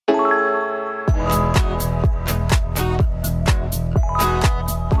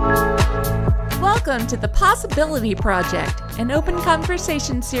Welcome to the Possibility Project, an open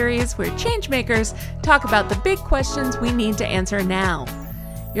conversation series where changemakers talk about the big questions we need to answer now.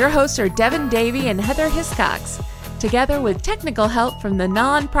 Your hosts are Devin Davey and Heather Hiscox, together with technical help from the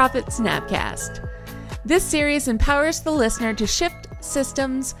nonprofit Snapcast. This series empowers the listener to shift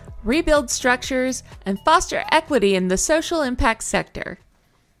systems, rebuild structures, and foster equity in the social impact sector.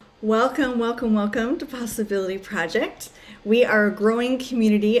 Welcome to Possibility Project. We are a growing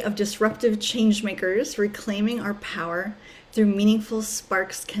community of disruptive changemakers reclaiming our power through meaningful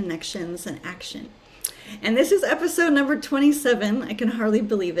sparks, connections, and action. And this is episode number 27. I can hardly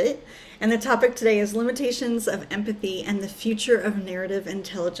believe it. And the topic today is limitations of empathy and the future of narrative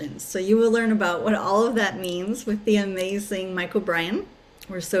intelligence. So you will learn about what all of that means with the amazing Michael Bryan.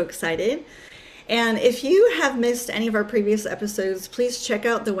 We're so excited. And if you have missed any of our previous episodes, please check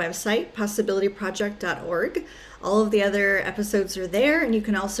out the website, possibilityproject.org. All of the other episodes are there, and you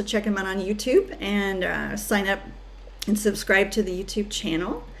can also check them out on YouTube and sign up and subscribe to the YouTube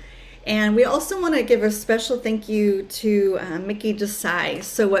channel. And we also want to give a special thank you to Mickey Desai.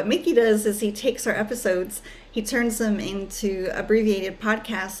 So what Mickey does is he takes our episodes, he turns them into abbreviated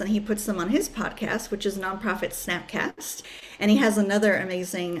podcasts, and he puts them on his podcast, which is Nonprofit Snapcast. And he has another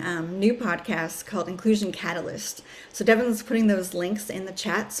amazing new podcast called Inclusion Catalyst. So Devin's putting those links in the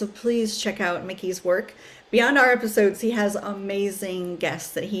chat, so please check out Mickey's work. Beyond our episodes, he has amazing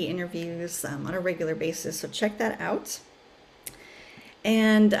guests that he interviews on a regular basis, so check that out.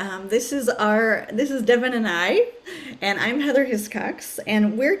 And this is Devin and I, and I'm Heather Hiscox,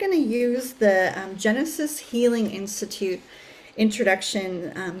 and we're going to use the Genesis Healing Institute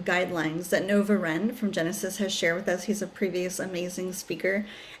introduction guidelines that Nova Wren from Genesis has shared with us. He's a previous amazing speaker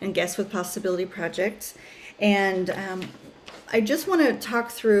and guest with Possibility Project. And I just want to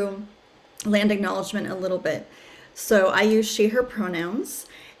talk through land acknowledgement a little bit. So I use she, her pronouns,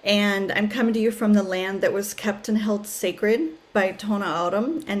 and I'm coming to you from the land that was kept and held sacred by Tohono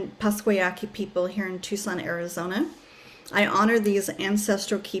O'odham and Pasquayaki people here in Tucson, Arizona. I honor these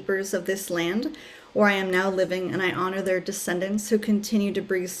ancestral keepers of this land where I am now living, and I honor their descendants who continue to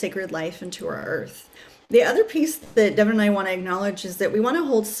breathe sacred life into our earth. The other piece that Devin and I want to acknowledge is that we want to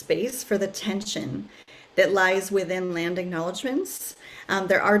hold space for the tension that lies within land acknowledgements.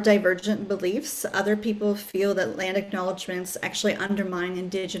 There are divergent beliefs. Other people feel that land acknowledgements actually undermine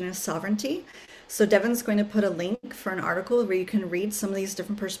Indigenous sovereignty. So Devin's going to put a link for an article where you can read some of these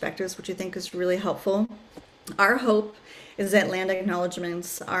different perspectives, which I think is really helpful. Our hope is that land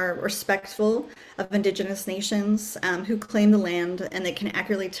acknowledgements are respectful of Indigenous nations who claim the land, and they can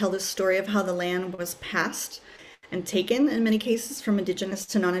accurately tell the story of how the land was passed and taken, in many cases, from Indigenous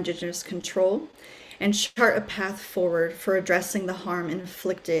to non-Indigenous control, and chart a path forward for addressing the harm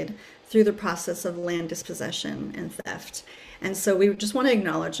inflicted through the process of land dispossession and theft. And so we just want to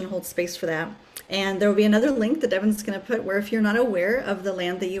acknowledge and hold space for that. And there will be another link that Devin's going to put where if you're not aware of the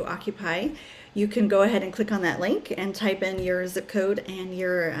land that you occupy, you can go ahead and click on that link and type in your zip code and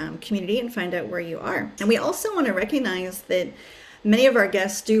your community and find out where you are. And we also want to recognize that many of our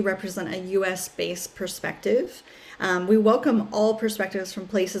guests do represent a US-based perspective. We welcome all perspectives from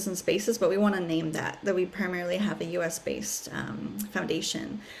places and spaces, but we want to name that we primarily have a US-based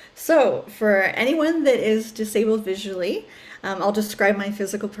foundation. So for anyone that is disabled visually, I'll describe my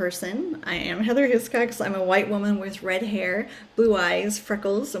physical person. I am Heather Hiscox. I'm a white woman with red hair, blue eyes,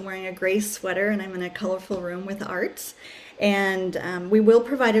 freckles. I'm wearing a gray sweater, and I'm in a colorful room with art. And we will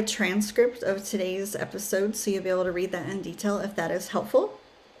provide a transcript of today's episode, so you'll be able to read that in detail if that is helpful.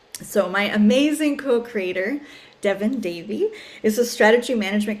 So my amazing co-creator, Devin Davey, is a strategy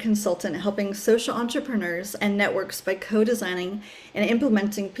management consultant helping social entrepreneurs and networks by co-designing and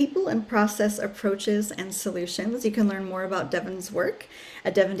implementing people and process approaches and solutions. You can learn more about Devin's work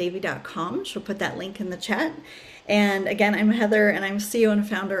at devindavey.com. She'll put that link in the chat. And again, I'm Heather, and I'm CEO and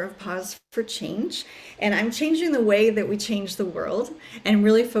founder of Pause for Change. And I'm changing the way that we change the world and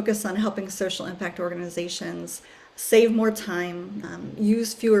really focus on helping social impact organizations save more time,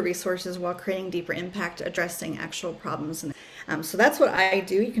 use fewer resources while creating deeper impact, addressing actual problems. So that's what I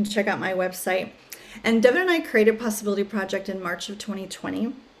do. You can check out my website. And Devin and I created Possibility Project in March of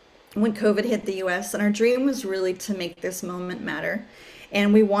 2020 when COVID hit the US, and our dream was really to make this moment matter.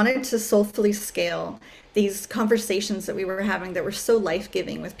 And we wanted to soulfully scale these conversations that we were having that were so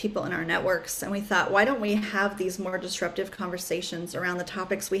life-giving with people in our networks. And we thought, why don't we have these more disruptive conversations around the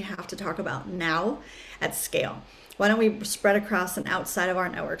topics we have to talk about now at scale? Why don't we spread across and outside of our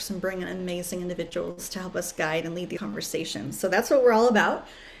networks and bring in amazing individuals to help us guide and lead these conversations? So that's what we're all about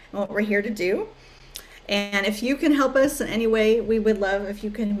and what we're here to do. And if you can help us in any way, we would love if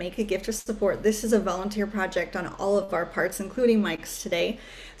you can make a gift of support. This is a volunteer project on all of our parts, including Mike's today.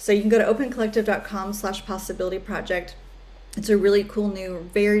 So you can go to opencollective.com/possibilityproject. It's a really cool new,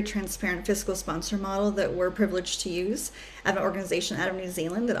 very transparent fiscal sponsor model that we're privileged to use at an organization out of New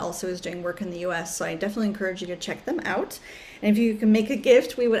Zealand that also is doing work in the US. So I definitely encourage you to check them out. And if you can make a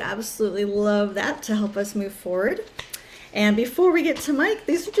gift, we would absolutely love that to help us move forward. And before we get to Mike,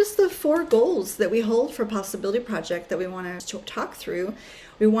 these are just the 4 goals that we hold for Possibility Project that we want to talk through.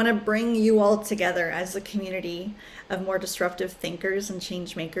 We want to bring you all together as a community of more disruptive thinkers and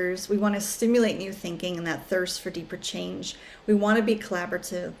change makers. We want to stimulate new thinking and that thirst for deeper change. We want to be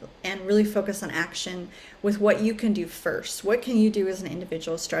collaborative and really focus on action with what you can do first. What can you do as an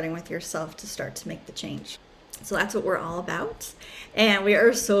individual, starting with yourself, to start to make the change? So that's what we're all about. And we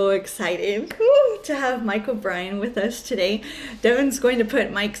are so excited to have Mike O'Brien with us today. Devin's going to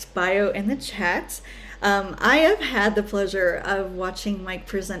put Mike's bio in the chat. I have had the pleasure of watching Mike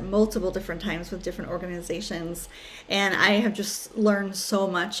present multiple different times with different organizations, and I have just learned so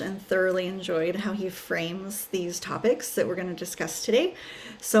much and thoroughly enjoyed how he frames these topics that we're going to discuss today.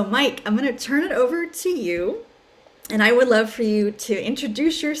 So Mike, I'm going to turn it over to you, and I would love for you to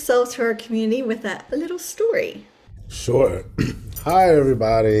introduce yourself to our community with a little story. Sure. Hi,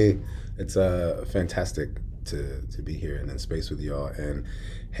 everybody. It's fantastic to be here and in space with y'all. And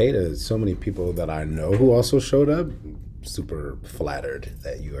hey to so many people that I know who also showed up. Super flattered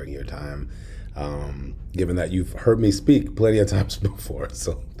that you are in your time, given that you've heard me speak plenty of times before.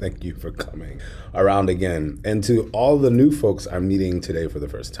 So thank you for coming around again. And to all the new folks I'm meeting today for the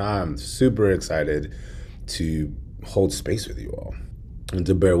first time, super excited to hold space with you all and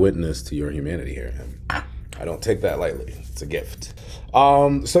to bear witness to your humanity here. And I don't take that lightly. It's a gift.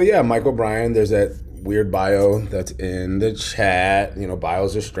 So yeah, Mike O'Brien, there's that weird bio that's in the chat. You know,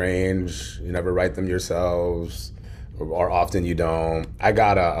 bios are strange. You never write them yourselves, or often you don't. I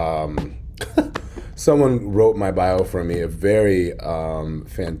got someone wrote my bio for me, a very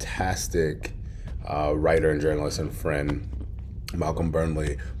fantastic writer and journalist and friend, Malcolm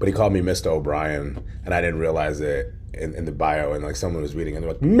Burnley, but he called me Mr. O'Brien, and I didn't realize it in the bio, and like someone was reading and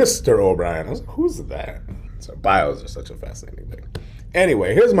they're like, Mr. O'Brien. I was like, who's that? So bios are such a fascinating thing.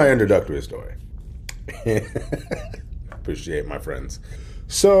 Anyway, here's my introductory story. Appreciate my friends.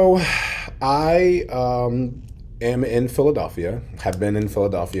 So I am in Philadelphia, have been in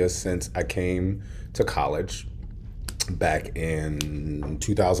Philadelphia since I came to college back in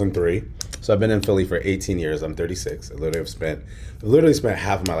 2003. So I've been in Philly for 18 years. I'm 36. I literally spent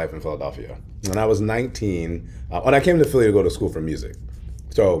half of my life in Philadelphia. When I was 19, when I came to Philly to go to school for music.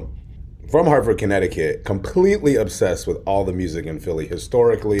 So from Hartford, Connecticut, completely obsessed with all the music in Philly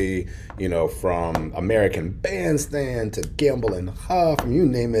historically, you know, from American Bandstand to Gamble and Huff, you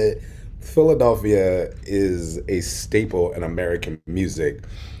name it. Philadelphia is a staple in American music,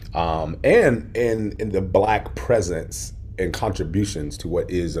 and in the Black presence and contributions to what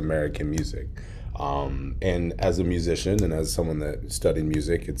is American music. And as a musician and as someone that studied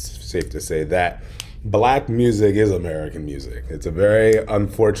music, it's safe to say that Black music is American music. It's a very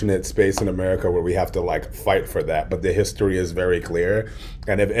unfortunate space in America where we have to like fight for that, but the history is very clear.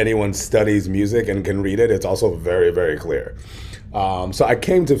 And if anyone studies music and can read it, it's also very, very clear. So I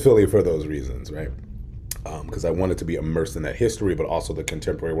came to Philly for those reasons, right? Because I wanted to be immersed in that history, but also the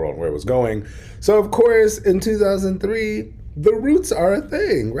contemporary world and where it was going. So of course, in 2003, the Roots are a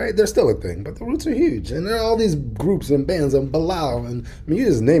thing, right? They're still a thing, but the Roots are huge. And there are all these groups and bands and Bilal, and I mean, you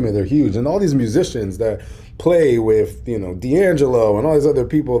just name it, they're huge. And all these musicians that play with, you know, D'Angelo and all these other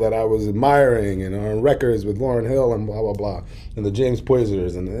people that I was admiring and on records with Lauryn Hill and blah, blah, blah. And the James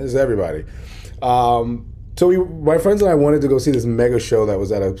Poisers and there's everybody. So my friends and I wanted to go see this mega show that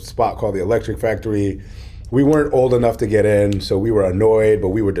was at a spot called the Electric Factory. We weren't old enough to get in, so we were annoyed, but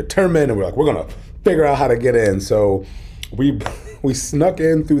we were determined, and we're like, we're gonna figure out how to get in. So we snuck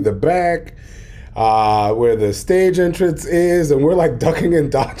in through the back where the stage entrance is, and we're like ducking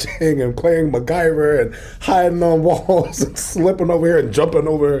and dodging and playing MacGyver and hiding on walls and slipping over here and jumping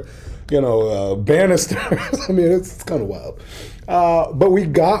over, you know, banisters. I mean, it's kind of wild. But we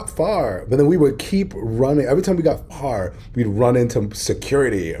got far, but then we would keep running. Every time we got far, we'd run into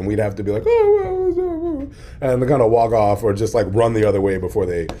security and we'd have to be like, oh, and kind of walk off or just like run the other way before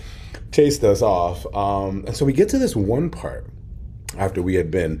they chased us off. And so we get to this one part after we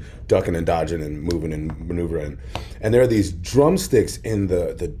had been ducking and dodging and moving and maneuvering. And there are these drumsticks in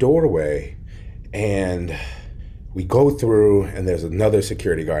the doorway, and we go through and there's another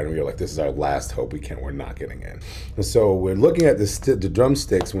security guard and we were like, this is our last hope. We're not getting in. And so we're looking at the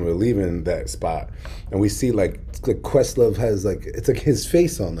drumsticks when we're leaving that spot, and we see like Questlove has like, it's like his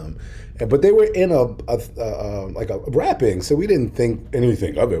face on them. But they were in a wrapping, so we didn't think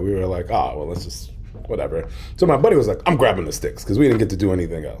anything of it. We were like, well, let's just, whatever. So my buddy was like, I'm grabbing the sticks, because we didn't get to do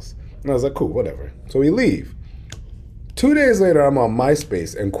anything else. And I was like, cool, whatever. So we leave. 2 days later, I'm on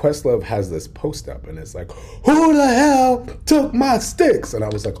MySpace, and Questlove has this post up, and it's like, who the hell took my sticks? And I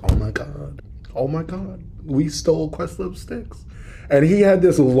was like, oh my God, we stole Questlove's sticks. And he had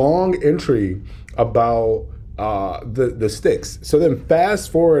this long entry about the sticks. So then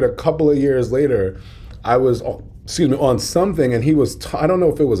fast forward a couple of years later, I was on something, and he was I don't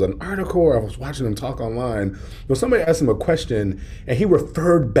know if it was an article or I was watching him talk online, but somebody asked him a question and he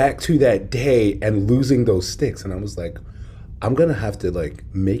referred back to that day and losing those sticks. And I was like, I'm gonna have to like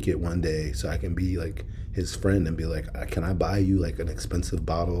make it one day so I can be like his friend and be like, can I buy you like an expensive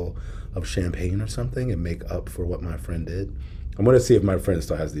bottle of champagne or something and make up for what my friend did? I'm gonna see if my friend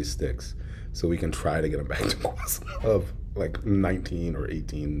still has these sticks so we can try to get him back to Questlove like 19 or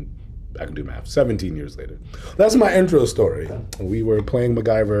 18, I can do math, 17 years later. That's my intro story. We were playing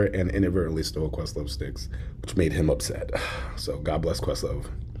MacGyver and inadvertently stole Questlove sticks, which made him upset. So God bless Questlove.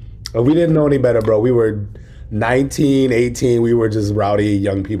 We didn't know any better, bro. We were 19, 18. We were just rowdy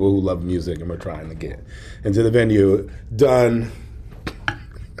young people who love music, and we're trying to get into the venue. Done.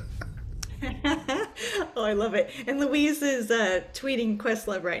 Oh, I love it. And Louise is tweeting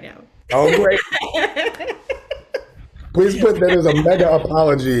Questlove right now. Oh, great. Please put that as a mega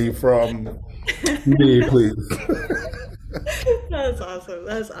apology from me, please. That's awesome.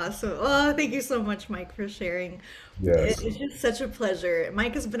 That's awesome. Oh, thank you so much, Mike, for sharing. Yes. It's just such a pleasure.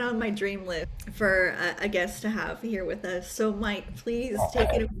 Mike has been on my dream list for a guest to have here with us. So, Mike, please take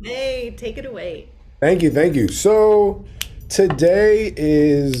it away. Take it away. Thank you. So today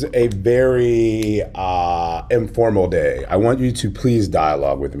is a very informal day. I want you to please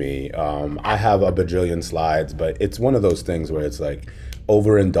dialogue with me. I have a bajillion slides, but it's one of those things where it's like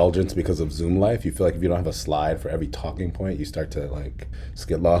overindulgence because of Zoom life. You feel like if you don't have a slide for every talking point, you start to like just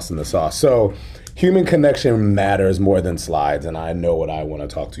get lost in the sauce. So human connection matters more than slides, and I know what I want to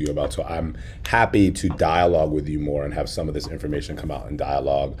talk to you about. So I'm happy to dialogue with you more and have some of this information come out in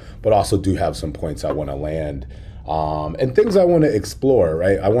dialogue, but also do have some points I want to land and things I want to explore,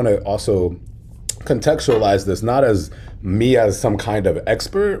 right? I want to also contextualize this not as me as some kind of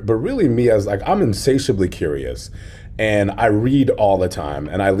expert, but really me as like, I'm insatiably curious. And I read all the time,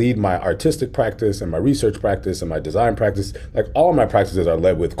 and I lead my artistic practice and my research practice and my design practice. Like all of my practices are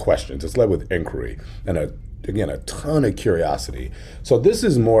led with questions. It's led with inquiry and a ton of curiosity. So this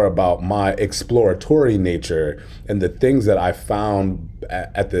is more about my exploratory nature and the things that I found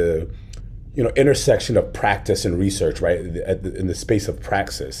at the intersection of practice and research, right? In the space of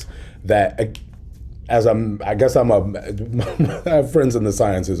praxis, that I have friends in the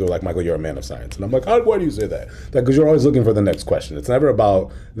sciences who are like, Michael, you're a man of science. And I'm like, why do you say that? Because you're always looking for the next question. It's never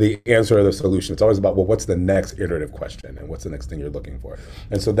about the answer or the solution. It's always about, well, what's the next iterative question and what's the next thing you're looking for?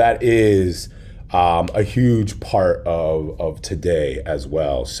 And so that is a huge part of today as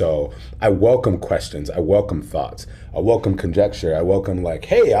well. So I welcome questions. I welcome thoughts. I welcome conjecture. I welcome like,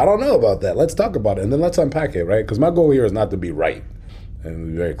 hey, I don't know about that. Let's talk about it. And then let's unpack it, right? Because my goal here is not to be right.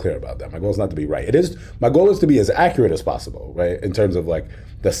 And be very clear about that. My goal is not to be right. My goal is to be as accurate as possible, right? In terms of like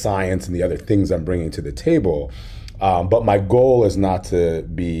the science and the other things I'm bringing to the table. But my goal is not to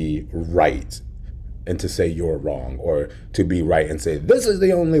be right and to say you're wrong, or to be right and say this is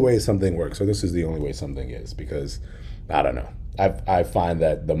the only way something works, or this is the only way something is, because I don't know. I find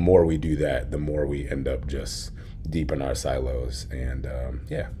that the more we do that, the more we end up just deep in our silos. And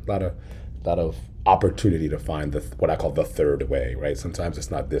a lot of opportunity to find what I call the third way, right? Sometimes it's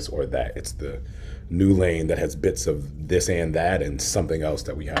not this or that. It's the new lane that has bits of this and that and something else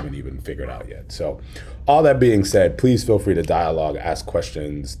that we haven't even figured out yet. So all that being said, please feel free to dialogue, ask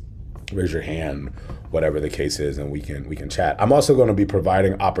questions, raise your hand, whatever the case is, and we can chat. I'm also going to be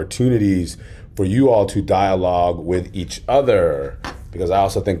providing opportunities for you all to dialogue with each other, because I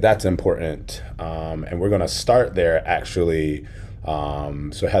also think that's important. And we're going to start there actually.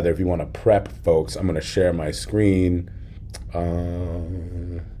 So Heather, if you want to prep folks, I'm going to share my screen.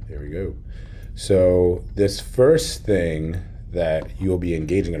 There we go. So this first thing that you'll be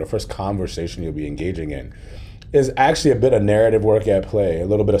engaging in, or first conversation you'll be engaging in, is actually a bit of narrative work at play, a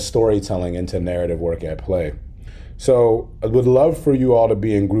little bit of storytelling into narrative work at play. So I would love for you all to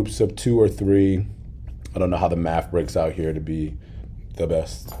be in groups of 2 or 3. I don't know how the math breaks out here to be the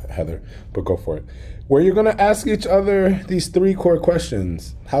best, Heather, but go for it. Where you're going to ask each other these 3 core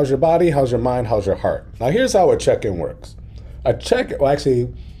questions. How's your body? How's your mind? How's your heart? Now, here's how a check-in works. Actually,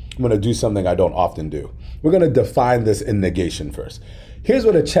 I'm going to do something I don't often do. We're going to define this in negation first. Here's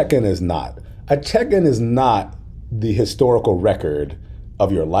what a check-in is not. A check-in is not the historical record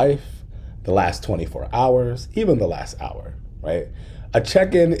of your life, the last 24 hours, even the last hour, right? A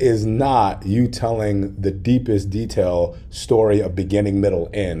check-in is not you telling the deepest detail story of beginning, middle,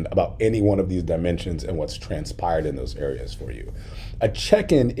 end about any one of these dimensions and what's transpired in those areas for you. A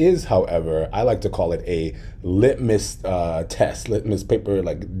check-in is, however, I like to call it a litmus test, litmus paper,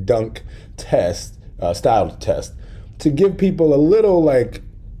 like dunk test, style test, to give people a little like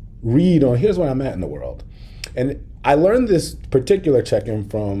read on here's where I'm at in the world. And I learned this particular check-in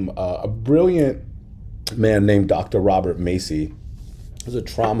from a brilliant man named Dr. Robert Macy. He's a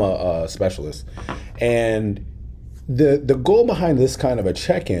trauma specialist. And the goal behind this kind of a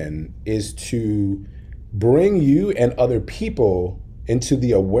check-in is to bring you and other people into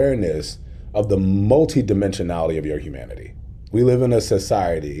the awareness of the multidimensionality of your humanity. We live in a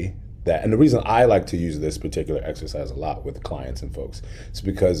society that, and the reason I like to use this particular exercise a lot with clients and folks is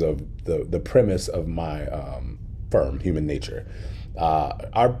because of the premise of my firm, Human Nature.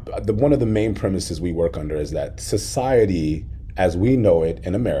 One of the main premises we work under is that society, as we know it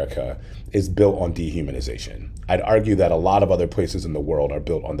in America, is built on dehumanization. I'd argue that a lot of other places in the world are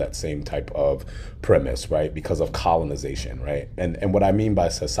built on that same type of premise, right? Because of colonization, right? And what I mean by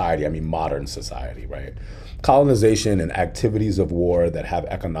society, I mean modern society, right? Colonization and activities of war that have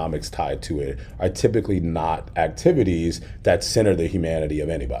economics tied to it are typically not activities that center the humanity of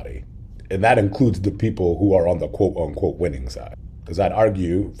anybody. And that includes the people who are on the quote unquote winning side. Because I'd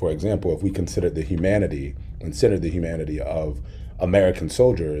argue, for example, if we considered the humanity of American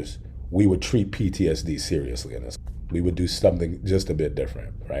soldiers, we would treat PTSD seriously in this. We would do something just a bit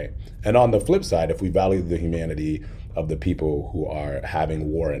different, right? And on the flip side, if we value the humanity of the people who are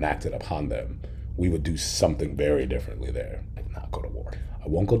having war enacted upon them, we would do something very differently there. Like not go to war. I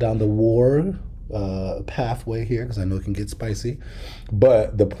won't go down the war pathway here because I know it can get spicy.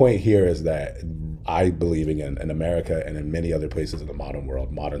 But the point here is that I believe in America and in many other places in the modern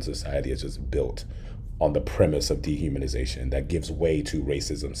world, modern society is just built on the premise of dehumanization that gives way to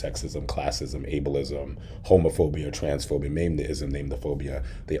racism, sexism, classism, ableism, homophobia, transphobia, name the ism, name the phobia.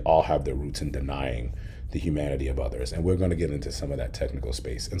 They all have their roots in denying the humanity of others. And we're going to get into some of that technical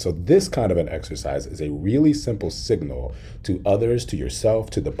space. And so this kind of an exercise is a really simple signal to others, to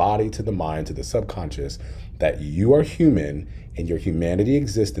yourself, to the body, to the mind, to the subconscious, that you are human and your humanity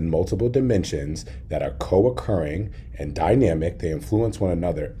exists in multiple dimensions that are co-occurring and dynamic. They influence one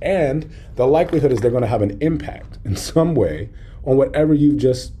another. And the likelihood is they're going to have an impact in some way on whatever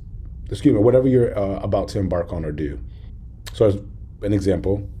whatever you're about to embark on or do. So as an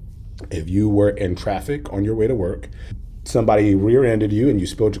example, if you were in traffic on your way to work, somebody rear-ended you and you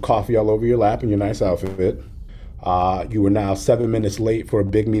spilled your coffee all over your lap in your nice outfit. You were now 7 minutes late for a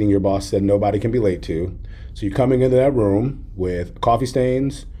big meeting your boss said nobody can be late to. So you're coming into that room with coffee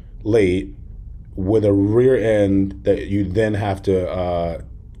stains, late, with a rear end that you then have to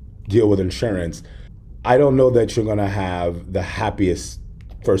deal with insurance. I don't know that you're going to have the happiest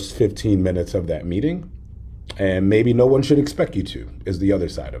first 15 minutes of that meeting. And maybe no one should expect you to, is the other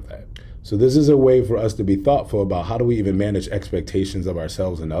side of that. So this is a way for us to be thoughtful about how do we even manage expectations of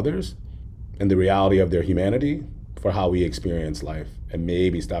ourselves and others and the reality of their humanity for how we experience life, and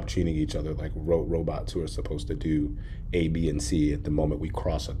maybe stop treating each other like robots who are supposed to do A, B, and C at the moment we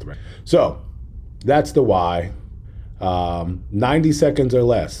cross a thread. So that's the why. 90 seconds or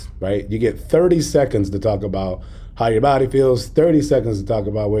less, right? You get 30 seconds to talk about how your body feels, 30 seconds to talk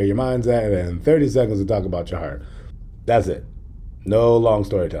about where your mind's at, and 30 seconds to talk about your heart. That's it. No long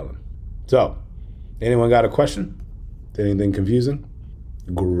storytelling. So, anyone got a question? Anything confusing?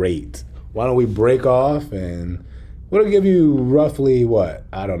 Great. Why don't we break off and we'll give you roughly what?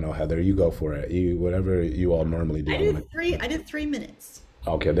 I don't know, Heather. You go for it. Whatever you all normally do. I did 3 minutes.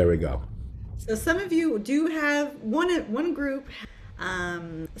 Okay, there we go. So some of you do have one group.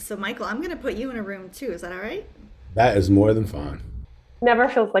 So Michael, I'm going to put you in a room too. Is that all right? That is more than fine. Never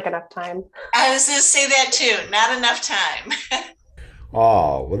feels like enough time. I was going to say that too. Not enough time.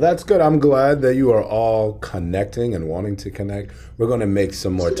 Oh, well, that's good. I'm glad that you are all connecting and wanting to connect. We're going to make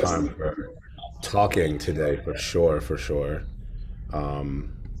some more time for talking today, for sure.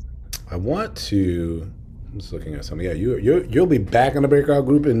 I'm just looking at something. Yeah, you'll be back in the breakout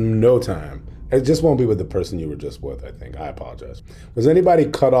group in no time. It just won't be with the person you were just with, I think. I apologize. Was anybody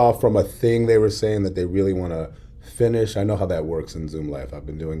cut off from a thing they were saying that they really want to finish. I know how that works in Zoom Life. I've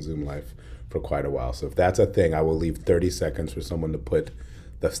been doing Zoom Life for quite a while. So if that's a thing, I will leave 30 seconds for someone to put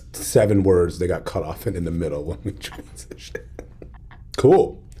the 7 words they got cut off in the middle when we transition.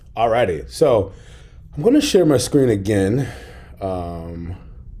 Cool. Alrighty. So I'm going to share my screen again.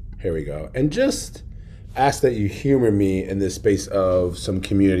 Here we go. And just ask that you humor me in this space of some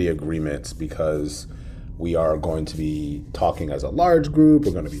community agreements, because we are going to be talking as a large group.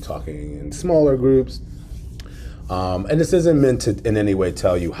 We're going to be talking in smaller groups. And this isn't meant to in any way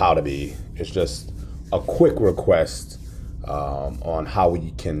tell you how to be. It's just a quick request on how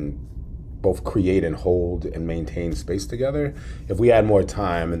we can both create and hold and maintain space together. If we had more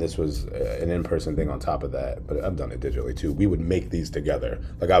time, and this was an in-person thing on top of that, but I've done it digitally too, we would make these together.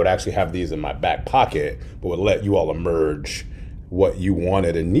 Like I would actually have these in my back pocket, but would let you all emerge what you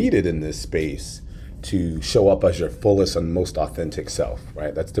wanted and needed in this space to show up as your fullest and most authentic self,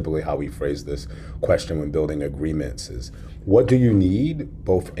 right? That's typically how we phrase this question when building agreements is, what do you need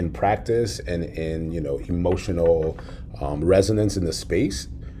both in practice and in, emotional resonance in the space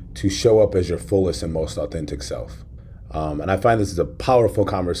to show up as your fullest and most authentic self? And I find this is a powerful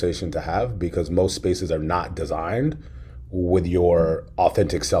conversation to have, because most spaces are not designed with your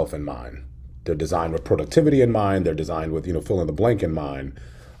authentic self in mind. They're designed with productivity in mind. They're designed with, fill in the blank in mind.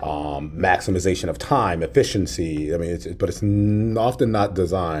 Maximization of time, efficiency. I mean, but it's often not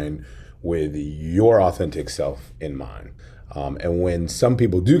designed with your authentic self in mind. And when some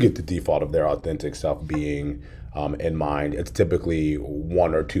people do get the default of their authentic self being in mind, it's typically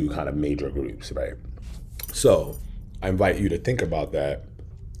 1 or 2 kind of major groups, right? So I invite you to think about that,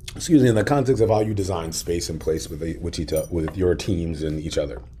 in the context of how you design space and place with your teams and each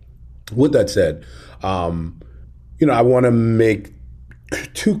other. With that said, I want to make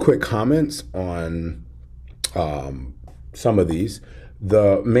 2 quick comments on some of these.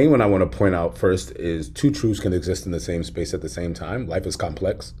 The main one I want to point out first is 2 truths can exist in the same space at the same time. Life is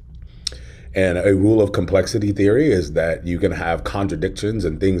complex. And a rule of complexity theory is that you can have contradictions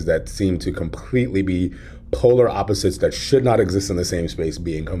and things that seem to completely be polar opposites that should not exist in the same space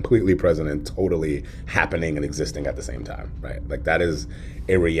being completely present and totally happening and existing at the same time, right? Like that is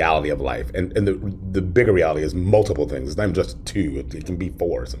a reality of life. And the bigger reality is multiple things. It's not just 2, it can be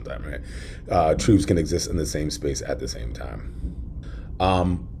 4 sometimes, right? Truths can exist in the same space at the same time.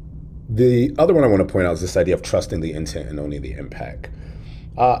 The other one I want to point out is this idea of trusting the intent and owning the impact.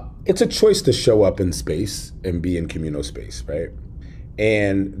 It's a choice to show up in space and be in communal space, right?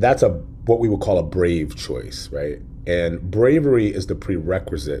 And that's what we would call a brave choice, right? And bravery is the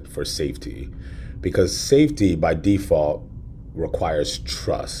prerequisite for safety, because safety by default requires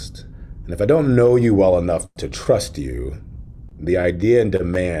trust. And if I don't know you well enough to trust you, the idea and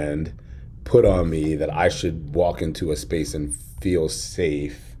demand put on me that I should walk into a space and feel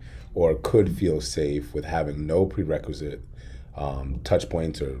safe, or could feel safe with having no prerequisite touch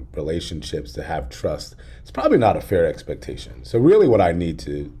points or relationships to have trust, it's probably not a fair expectation. So really what I need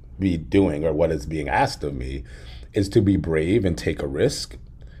to be doing, or what is being asked of me, is to be brave and take a risk,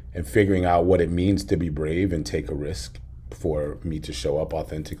 and figuring out what it means to be brave and take a risk for me to show up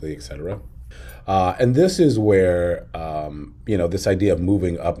authentically, etc. And this is where, this idea of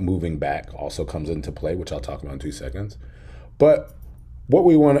moving up, moving back also comes into play, which I'll talk about in 2 seconds. But what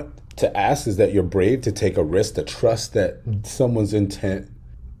we want to ask is that you're brave to take a risk, to trust that someone's intent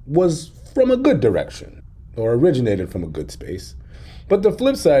was from a good direction or originated from a good space. But the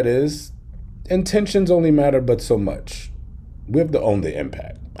flip side is intentions only matter but so much. We have to own the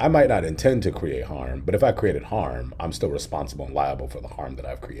impact. I might not intend to create harm, but if I created harm, I'm still responsible and liable for the harm that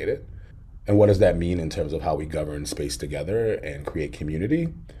I've created. And what does that mean in terms of how we govern space together and create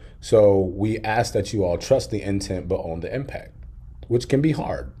community? So we ask that you all trust the intent but own the impact, which can be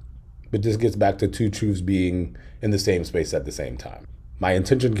hard. But this gets back to 2 truths being in the same space at the same time. My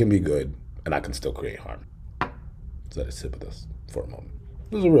intention can be good, and I can still create harm. So let it sit with us for a moment.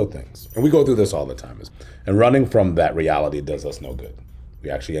 Those are real things. And we go through this all the time. And running from that reality does us no good. We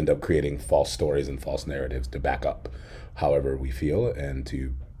actually end up creating false stories and false narratives to back up however we feel and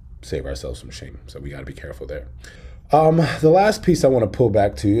to save ourselves from shame. So we got to be careful there. The last piece I want to pull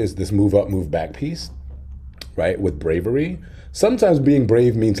back to is this move up, move back piece, right? With bravery. Sometimes being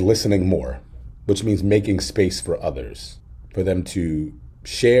brave means listening more, which means making space for others, for them to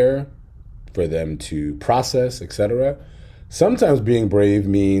share, for them to process, etc. Sometimes being brave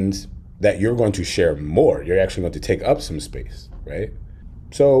means that you're going to share more. You're actually going to take up some space, right?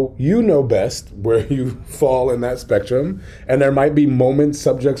 So you know best where you fall in that spectrum. And there might be moments,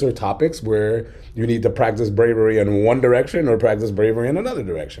 subjects, or topics where you need to practice bravery in one direction or practice bravery in another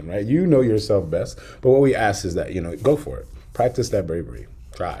direction, right? You know yourself best. But what we ask is that, go for it. Practice that bravery.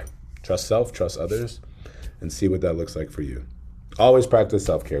 Try. Trust self, trust others, and see what that looks like for you. Always practice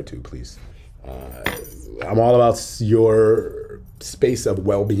self-care too, please. I'm all about your space of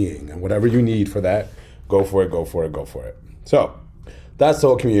well-being, and whatever you need for that, go for it, go for it, go for it. So that's the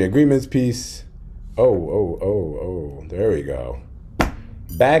whole community agreements piece. Oh, there we go.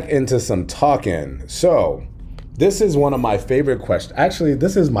 Back into some talking. So this is one of my favorite questions. Actually,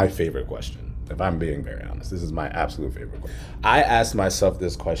 this is my favorite question, if I'm being very honest. This is my absolute favorite question. I asked myself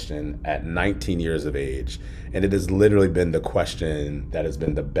this question at 19 years of age, and it has literally been the question that has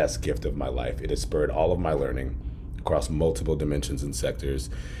been the best gift of my life. It has spurred all of my learning across multiple dimensions and sectors.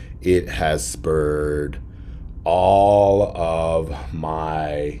 It has spurred all of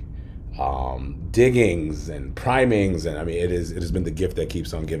my diggings and primings, and I mean, it has been the gift that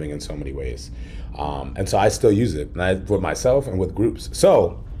keeps on giving in so many ways. And so I still use it, with myself and with groups.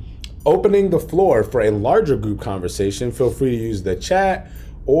 So opening the floor for a larger group conversation, feel free to use the chat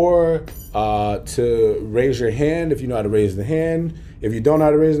or to raise your hand if you know how to raise the hand. If you don't know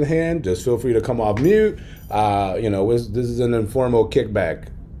how to raise the hand, just feel free to come off mute. This is an informal kickback.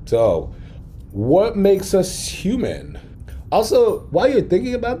 So what makes us human? Also, while you're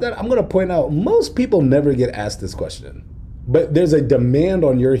thinking about that, I'm going to point out most people never get asked this question. But there's a demand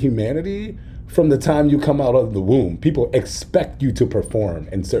on your humanity from the time you come out of the womb. People expect you to perform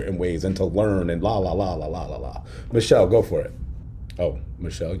in certain ways and to learn and la, la, la, la, la, la, la. Michelle, go for it. Oh,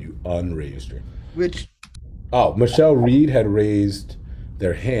 Michelle, you unraised her. Michelle Reed had raised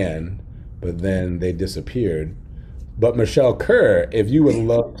their hand, but then they disappeared. But Michelle Kerr, if you would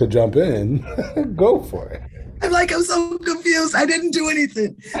love to jump in, go for it. I'm so confused. I didn't do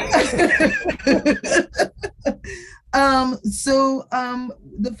anything.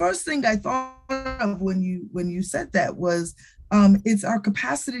 The first thing I thought of when you said that was it's our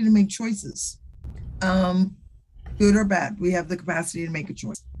capacity to make choices, good or bad. We have the capacity to make a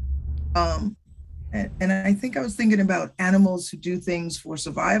choice. And I think I was thinking about animals who do things for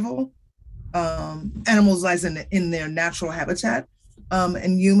survival, animals lies in their natural habitat,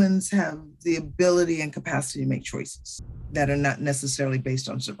 and humans have the ability and capacity to make choices that are not necessarily based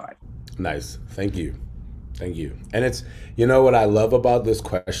on survival. Nice. Thank you. And it's, what I love about this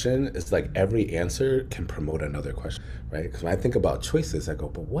question is like every answer can promote another question, right? Because when I think about choices, I go,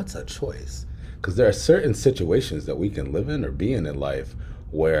 but what's a choice? Because there are certain situations that we can live in or be in life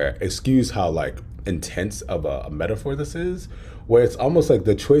where, excuse how like intense of a metaphor this is, where it's almost like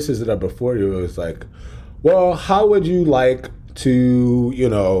the choices that are before you is like, well, how would you like to,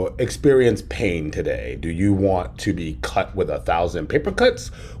 experience pain today? Do you want to be cut with 1,000 paper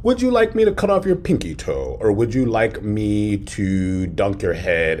cuts? Would you like me to cut off your pinky toe? Or would you like me to dunk your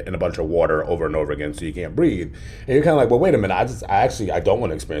head in a bunch of water over and over again so you can't breathe? And you're kind of like, well, wait a minute, I don't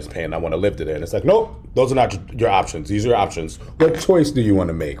want to experience pain. I want to live today. And it's like, nope, those are not your options. These are your options. What choice do you want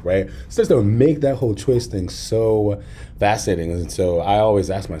to make, right? So to make that whole choice thing so fascinating. And so I always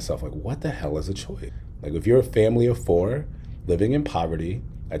ask myself, like, what the hell is a choice? Like, if you're a family of 4 living in poverty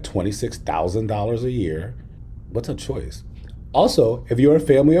at $26,000 a year, what's a choice? Also, if you're a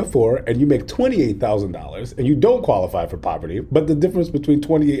family of 4 and you make $28,000 and you don't qualify for poverty, but the difference between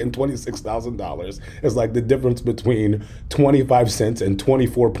 $28,000 and $26,000 is like the difference between 25 cents and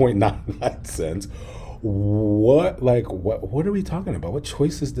 24.99 cents. What are we talking about? What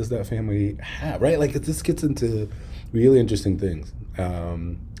choices does that family have, right? Like, this gets into really interesting things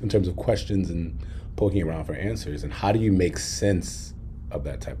in terms of questions and poking around for answers, and how do you make sense of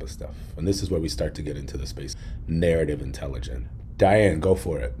that type of stuff? And this is where we start to get into the space narrative intelligence. Diane, go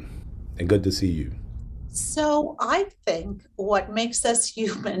for it. And good to see you. So I think what makes us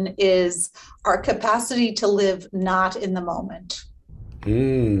human is our capacity to live not in the moment.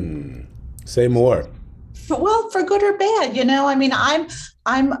 Say more. Well, for good or bad,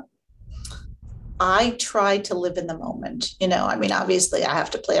 I try to live in the moment. Obviously I have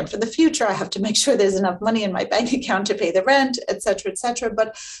to plan for the future. I have to make sure there's enough money in my bank account to pay the rent, et cetera, et cetera.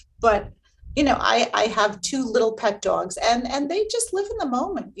 But I have 2 little pet dogs and they just live in the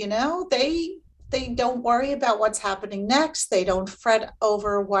moment. They don't worry about what's happening next. They don't fret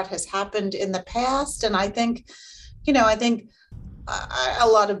over what has happened in the past. And I think a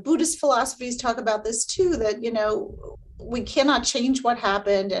lot of Buddhist philosophies talk about this too, that, we cannot change what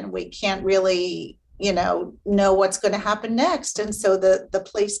happened and we can't really, know what's going to happen next. And so the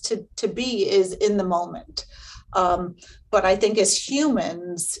place to be is in the moment. But I think as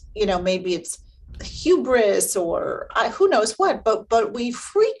humans, maybe it's hubris or who knows what, but we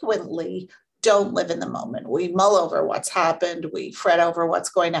frequently don't live in the moment. We mull over what's happened. We fret over what's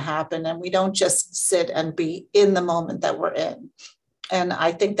going to happen. And we don't just sit and be in the moment that we're in. And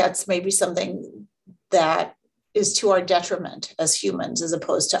I think that's maybe something that is to our detriment as humans, as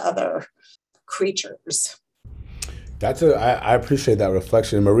opposed to other creatures. I appreciate that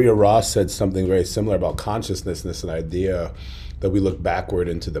reflection. Maria Ross said something very similar about consciousness and this idea that we look backward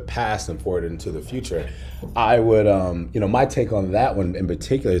into the past and forward into the future. I would, my take on that one in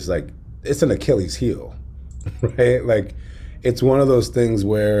particular is like, it's an Achilles heel, right? Like, it's one of those things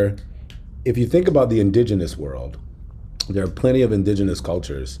where if you think about the indigenous world, there are plenty of indigenous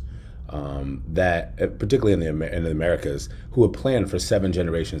cultures that, particularly in the Americas, who would plan for 7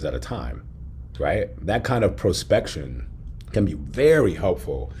 generations at a time. Right? That kind of prospection can be very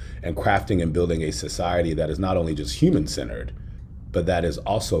helpful in crafting and building a society that is not only just human-centered, but that is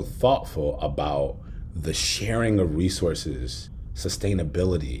also thoughtful about the sharing of resources,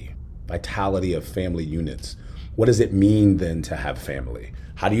 sustainability, vitality of family units. What does it mean then to have family?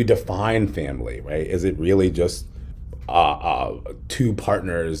 How do you define family, right? Is it really just 2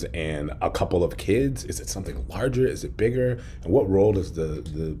 partners and a couple of kids? Is it something larger? Is it bigger? And what role does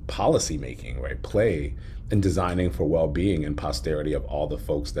the policy making, right, play in designing for well-being and posterity of all the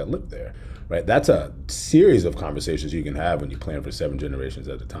folks that live there, right? That's a series of conversations you can have when you plan for 7 generations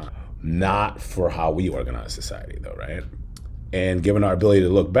at a time. Not for how we organize society, though, right? And given our ability to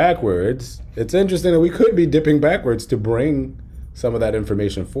look backwards, it's interesting that we could be dipping backwards to bring some of that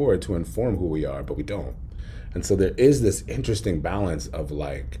information forward to inform who we are, but we don't. And so there is this interesting balance of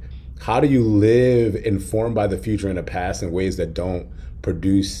like, how do you live informed by the future and the past in ways that don't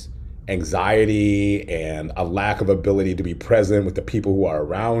produce anxiety and a lack of ability to be present with the people who are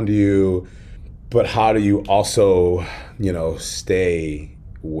around you? But how do you also, stay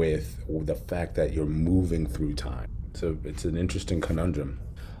with the fact that you're moving through time? So it's an interesting conundrum.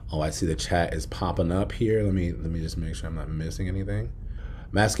 Oh, I see the chat is popping up here. Let me just make sure I'm not missing anything.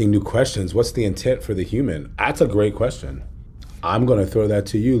 I'm asking new questions. What's the intent for the human? That's a great question. I'm going to throw that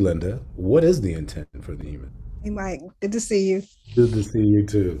to you, Linda. What is the intent for the human? Hey, Mike, good to see you. Good to see you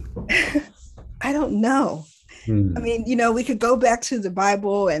too. I don't know. I mean, we could go back to the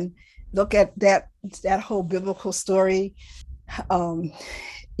Bible and look at that whole biblical story, caring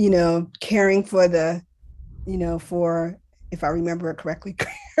for for, if I remember it correctly,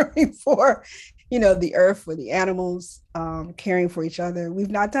 caring for the earth, for the animals, caring for each other. We've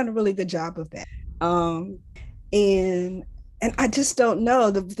not done a really good job of that. And I just don't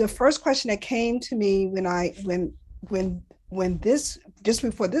know. The first question that came to me when this, just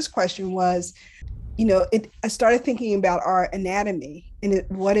before this question was, I started thinking about our anatomy and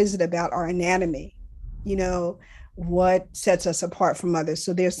what is it about our anatomy? What sets us apart from others?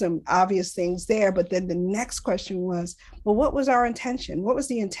 So there's some obvious things there, but then the next question was, well, what was our intention? What was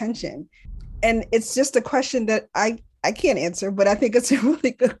the intention? And it's just a question that I can't answer, but I think it's a really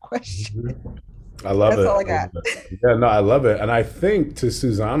good question. I love it. That's all I got. Yeah, no, I love it. And I think to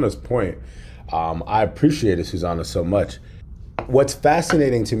Susanna's point, I appreciated Susanna so much. What's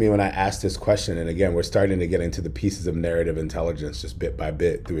fascinating to me when I ask this question, and again, we're starting to get into the pieces of narrative intelligence just bit by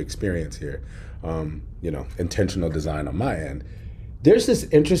bit through experience here, intentional design on my end. There's this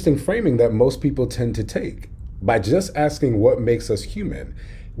interesting framing that most people tend to take by just asking what makes us human.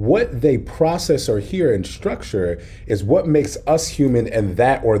 What they process or hear and structure is what makes us human and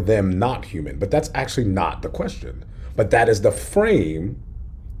that or them not human. But that's actually not the question. But that is the frame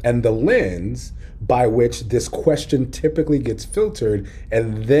and the lens by which this question typically gets filtered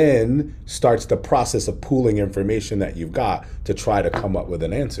and then starts the process of pooling information that you've got to try to come up with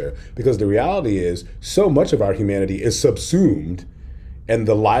an answer. Because the reality is so much of our humanity is subsumed in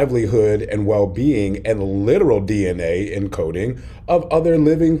the livelihood and well-being and literal DNA encoding of other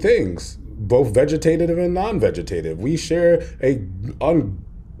living things, both vegetative and non-vegetative. We share an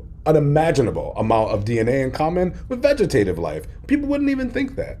unimaginable amount of DNA in common with vegetative life. People wouldn't even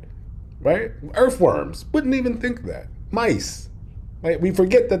think that, right? Earthworms wouldn't even think that. Mice, right? We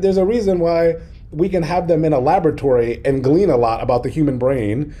forget that there's a reason why we can have them in a laboratory and glean a lot about the human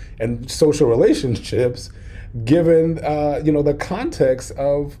brain and social relationships, given the context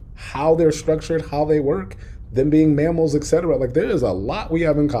of how they're structured, how they work, them being mammals, etc. Like there is a lot we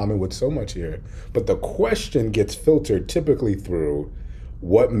have in common with so much here. But the question gets filtered typically through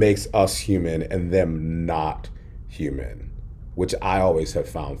what makes us human and them not human, which I always have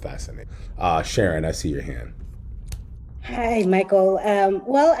found fascinating. Sharon, I see your hand. Hi, Michael.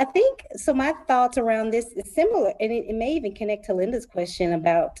 Well, I think, so my thoughts around this is similar, and it may even connect to Linda's question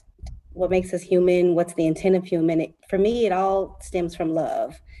about what makes us human, what's the intent of human. For me, it all stems from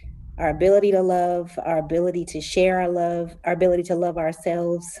love. Our ability to love, our ability to share our love, our ability to love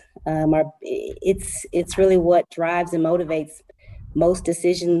ourselves. It's really what drives and motivates most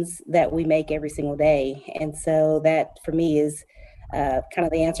decisions that we make every single day. And so that for me is kind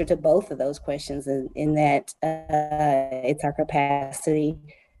of the answer to both of those questions in that it's our capacity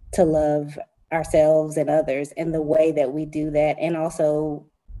to love ourselves and others, and the way that we do that, and also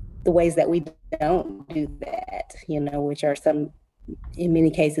the ways that we don't do that, which are in many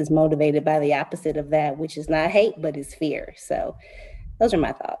cases motivated by the opposite of that, which is not hate, but is fear. So those are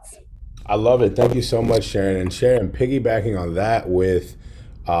my thoughts. I love it. Thank you so much, Sharon. And Sharon, piggybacking on that with,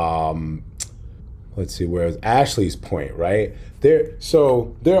 let's see, where's Ashley's point, right? There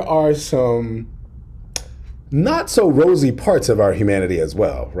are some not so rosy parts of our humanity as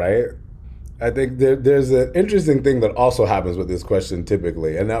well, right? I think there's an interesting thing that also happens with this question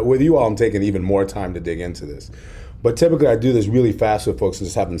typically. And with you all, I'm taking even more time to dig into this. But typically I do this really fast with folks and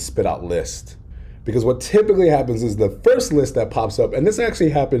just have them spit out lists. Because what typically happens is the first list that pops up, and this actually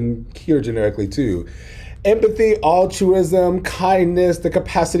happened here generically too, empathy, altruism, kindness, the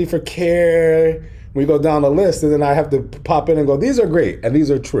capacity for care. We go down the list and then I have to pop in and go, these are great and these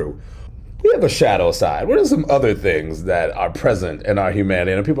are true. We have a shadow side. What are some other things that are present in our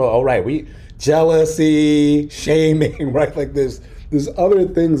humanity? And people are, jealousy, shaming, right? Like there's other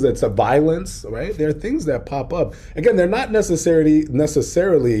things that's a violence, right? There are things that pop up. Again, they're not necessarily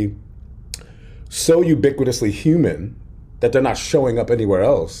so ubiquitously human that they're not showing up anywhere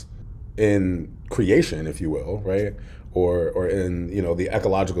else in creation, if you will, right? Or in, the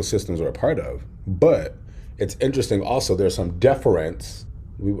ecological systems we're a part of. But it's interesting also, there's some deference.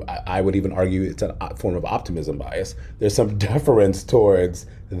 I would even argue it's a form of optimism bias. There's some deference towards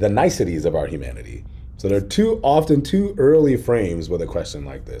the niceties of our humanity. So there are often two early frames with a question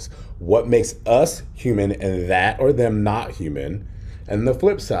like this. What makes us human and that or them not human? And the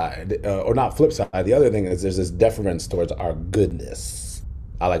flip side, or not flip side, the other thing is there's this deference towards our goodness.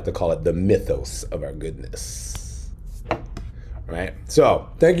 I like to call it the mythos of our goodness. Right? So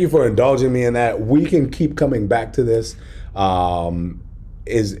thank you for indulging me in that. We can keep coming back to this.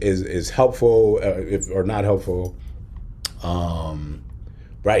 Is helpful or not helpful,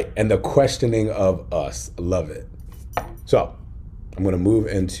 right? And the questioning of us, love it. So I'm going to move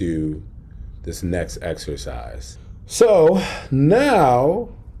into this next exercise. So now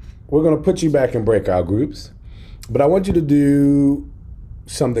we're going to put you back in breakout groups, but I want you to do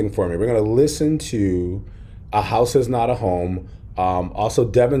something for me. We're going to listen to A House Is Not a Home. Also,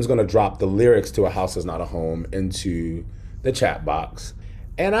 Devin's going to drop the lyrics to A House Is Not a Home into the chat box.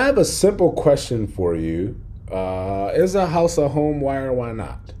 And I have a simple question for you. Is a house a home? Why or why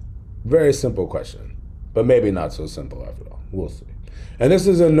not? Very simple question, but maybe not so simple after all. We'll see. And this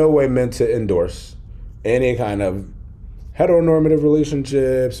is in no way meant to endorse any kind of heteronormative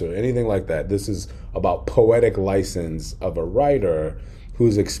relationships or anything like that. This is about poetic license of a writer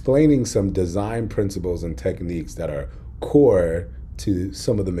who's explaining some design principles and techniques that are core to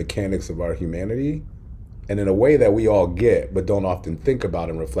some of the mechanics of our humanity, and in a way that we all get, but don't often think about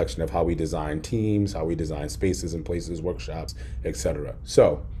in reflection of how we design teams, how we design spaces and places, workshops, etc.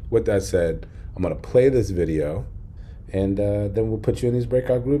 So with that said, I'm gonna play this video and then we'll put you in these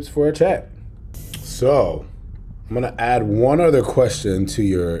breakout groups for a chat. So I'm gonna add one other question to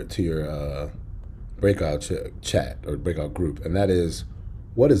your breakout chat or breakout group, and that is,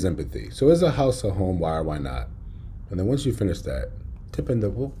 what is empathy? So is a house a home? Why or why not? And then once you finish that, tip in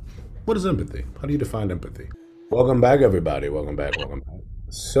what is empathy? How do you define empathy? Welcome back, everybody. Welcome back.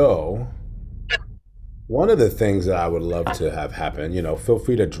 So one of the things that I would love to have happen, feel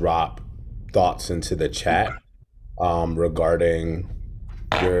free to drop thoughts into the chat regarding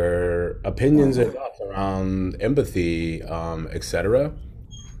your opinions and thoughts around empathy, etc.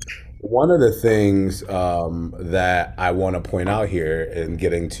 One of the things that I want to point out here in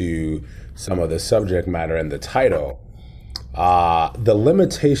getting to some of the subject matter and the title, the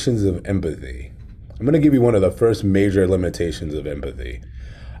limitations of empathy. I'm going to give you one of the first major limitations of empathy,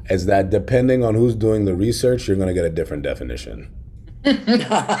 is that depending on who's doing the research, you're going to get a different definition.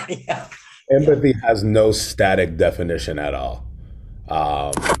 Yeah. Empathy has no static definition at all.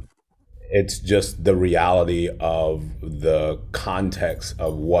 It's just the reality of the context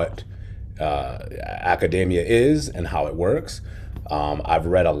of what academia is and how it works. I've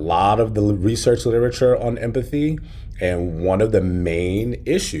read a lot of the research literature on empathy, and one of the main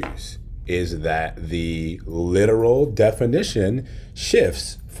issues is that the literal definition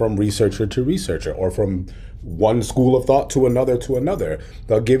shifts from researcher to researcher, or from one school of thought to another to another.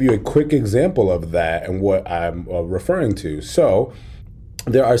 I'll give you a quick example of that and what I'm referring to. So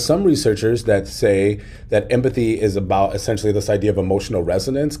there are some researchers that say that empathy is about essentially this idea of emotional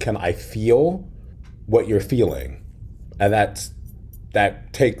resonance. Can I feel what you're feeling? And that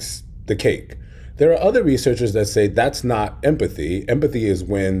takes the cake. There are other researchers that say that's not empathy. Empathy is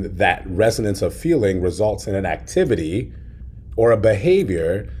when that resonance of feeling results in an activity or a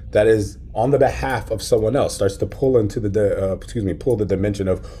behavior that is on the behalf of someone else, starts to pull into pull the dimension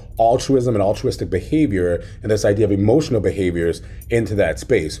of altruism and altruistic behavior and this idea of emotional behaviors into that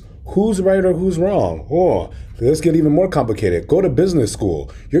space. Who's right or who's wrong? Oh, let's get even more complicated. Go to business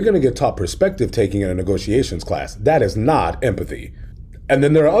school. You're going to get taught perspective taking in a negotiations class. That is not empathy. And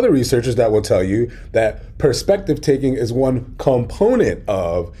then there are other researchers that will tell you that perspective taking is one component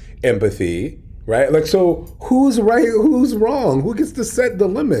of empathy. Right? Like, so who's right, who's wrong? Who gets to set the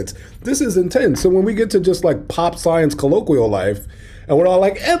limits? This is intense. So when we get to just like pop science colloquial life, and we're all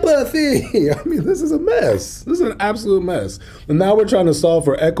like, empathy. I mean, this is a mess. This is an absolute mess. And now we're trying to solve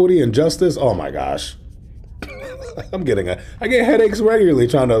for equity and justice. Oh my gosh. I get headaches regularly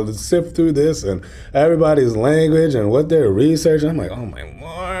trying to sift through this and everybody's language and what they're researching. I'm like, oh my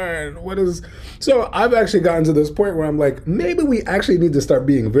Lord, what is... So I've actually gotten to this point where I'm like, maybe we actually need to start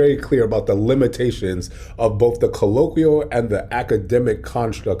being very clear about the limitations of both the colloquial and the academic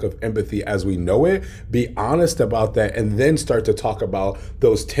construct of empathy as we know it, be honest about that, and then start to talk about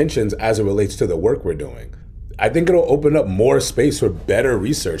those tensions as it relates to the work we're doing. I think it'll open up more space for better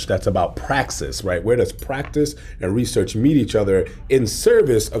research that's about praxis, right? Where does practice and research meet each other in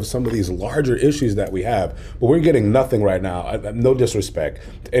service of some of these larger issues that we have? But we're getting nothing right now. No disrespect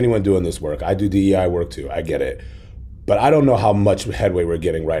to anyone doing this work. I do DEI work too, I get it. But I don't know how much headway we're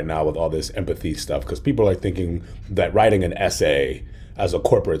getting right now with all this empathy stuff, because people are thinking that writing an essay as a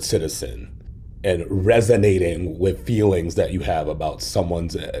corporate citizen and resonating with feelings that you have about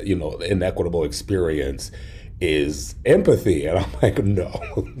someone's, inequitable experience is empathy. And I'm like, no,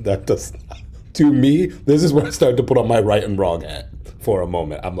 that does not. To me, this is where I started to put on my right and wrong hat for a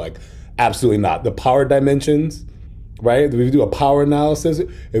moment. I'm like, absolutely not. The power dimensions, right? If we do a power analysis,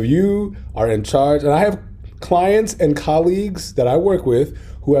 if you are in charge, and I have clients and colleagues that I work with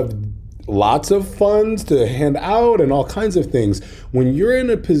who have lots of funds to hand out and all kinds of things. When you're in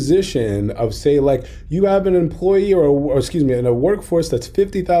a position of, say, like you have an employee or in a workforce that's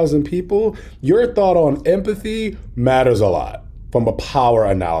 50,000 people, your thought on empathy matters a lot from a power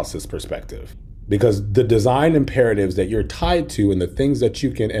analysis perspective. Because the design imperatives that you're tied to and the things that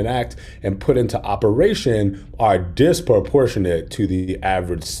you can enact and put into operation are disproportionate to the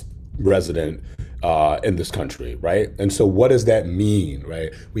average resident in this country, right? And so what does that mean,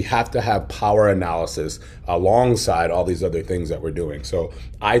 right? We have to have power analysis alongside all these other things that we're doing. So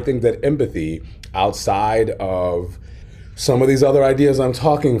I think that empathy, outside of some of these other ideas I'm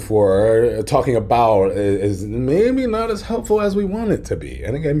talking about, is maybe not as helpful as we want it to be.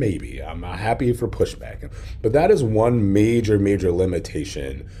 And again, maybe. I'm not happy for pushback. But that is one major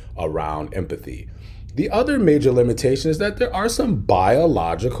limitation around empathy. The other major limitation is that there are some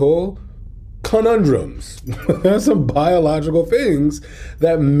biological conundrums. There are some biological things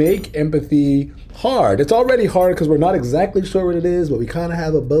that make empathy hard. It's already hard because we're not exactly sure what it is, but we kind of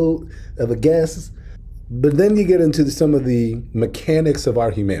have a boat of a guess. But then you get into some of the mechanics of our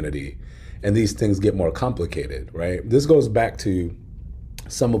humanity, and these things get more complicated, right? This goes back to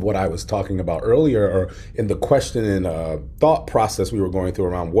some of what I was talking about earlier, or in the question and thought process we were going through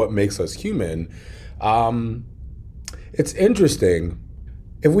around what makes us human. It's interesting.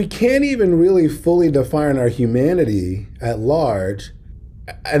 If we can't even really fully define our humanity at large,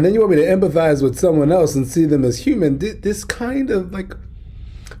 and then you want me to empathize with someone else and see them as human, this kind of like,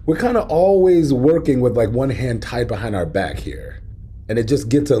 we're kind of always working with like one hand tied behind our back here. And it just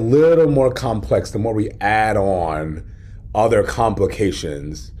gets a little more complex the more we add on other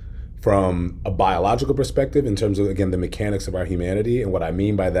complications from a biological perspective in terms of, again, the mechanics of our humanity. And what I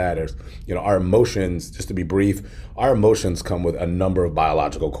mean by that is, our emotions, just to be brief, our emotions come with a number of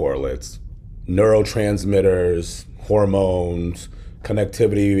biological correlates, neurotransmitters, hormones,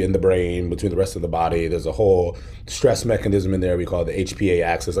 connectivity in the brain between the rest of the body. There's a whole stress mechanism in there we call the HPA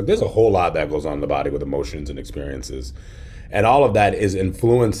axis. Like, there's a whole lot that goes on in the body with emotions and experiences. And all of that is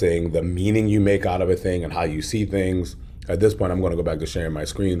influencing the meaning you make out of a thing and how you see things. At this point, I'm going to go back to sharing my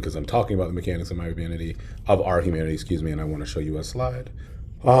screen because I'm talking about the mechanics of our humanity, and I want to show you a slide.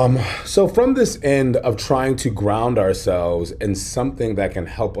 So from this end of trying to ground ourselves in something that can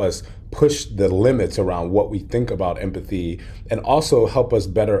help us push the limits around what we think about empathy, and also help us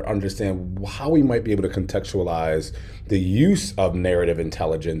better understand how we might be able to contextualize the use of narrative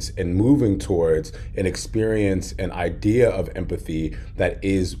intelligence in moving towards an experience, an idea of empathy that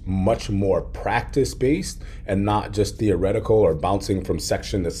is much more practice-based and not just theoretical or bouncing from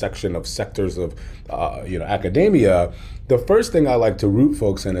section to section of sectors of academia. The first thing I like to root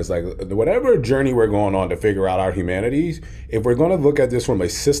folks in is like, whatever journey we're going on to figure out our humanities, if we're going to look at this from a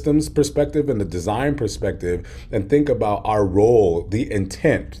systems perspective and the design perspective and think about our role, the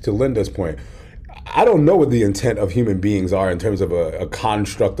intent, to Linda's point, I don't know what the intent of human beings are in terms of a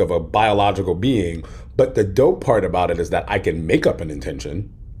construct of a biological being, but the dope part about it is that I can make up an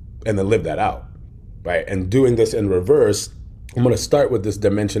intention and then live that out, right? And doing this in reverse, I'm going to start with this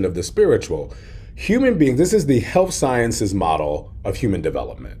dimension of the spiritual. Human beings, this is the health sciences model of human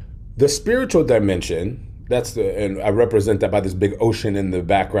development. The spiritual dimension, and I represent that by this big ocean in the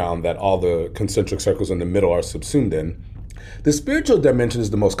background that all the concentric circles in the middle are subsumed in. The spiritual dimension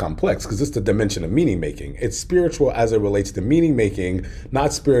is the most complex because it's the dimension of meaning making. It's spiritual as it relates to meaning making,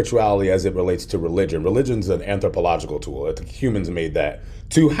 not spirituality as it relates to religion. Religion's an anthropological tool. Humans made that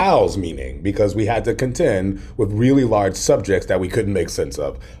to house meaning because we had to contend with really large subjects that we couldn't make sense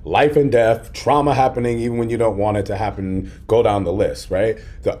of. Life and death, trauma happening even when you don't want it to happen, go down the list, right?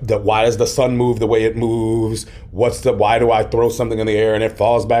 Why does the sun move the way it moves? Why do I throw something in the air and it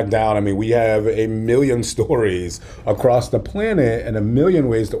falls back down? I mean, we have a million stories across the planet and a million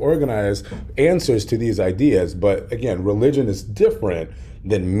ways to organize answers to these ideas. But again, religion is different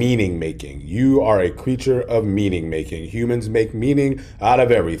than meaning making. You are a creature of meaning making. Humans make meaning out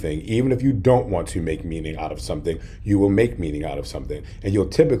of everything. Even if you don't want to make meaning out of something, you will make meaning out of something. And you'll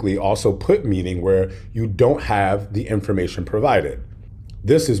typically also put meaning where you don't have the information provided.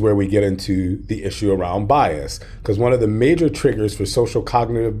 This is where we get into the issue around bias, because one of the major triggers for social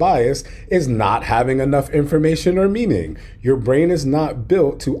cognitive bias is not having enough information or meaning. Your brain is not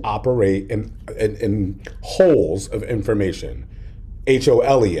built to operate in holes of information.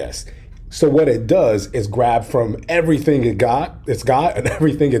 HOLES. So what it does is grab from everything it's got and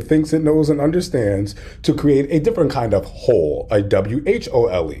everything it thinks it knows and understands to create a different kind of whole, a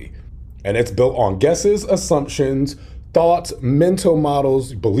WHOLE. And it's built on guesses, assumptions, thoughts, mental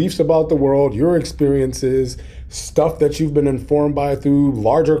models, beliefs about the world, your experiences, stuff that you've been informed by through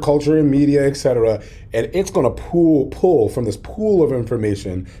larger culture and media, etc. And it's going to pull from this pool of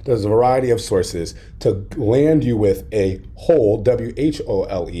information. There's a variety of sources to land you with a whole,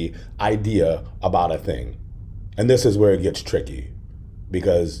 WHOLE, idea about a thing. And this is where it gets tricky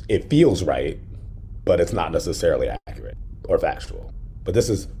because it feels right, but it's not necessarily accurate or factual. But this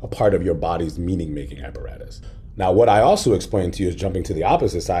is a part of your body's meaning-making apparatus. Now, what I also explained to you is jumping to the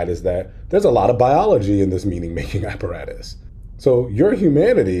opposite side is that there's a lot of biology in this meaning-making apparatus. So your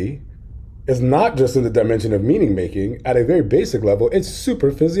humanity is not just in the dimension of meaning-making. At a very basic level, it's super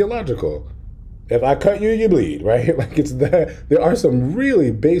physiological. If I cut you, you bleed, right? Like it's that. There are some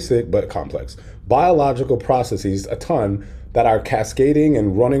really basic but complex biological processes, a ton, that are cascading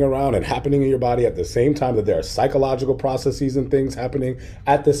and running around and happening in your body at the same time that there are psychological processes and things happening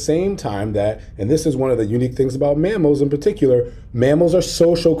at the same time that, and this is one of the unique things about mammals in particular, mammals are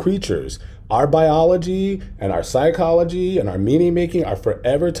social creatures. Our biology and our psychology and our meaning making are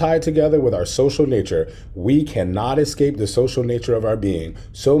forever tied together with our social nature. We cannot escape the social nature of our being,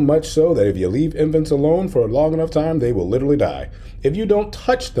 so much so that if you leave infants alone for a long enough time, they will literally die. If you don't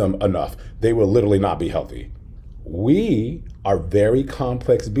touch them enough, they will literally not be healthy. We are very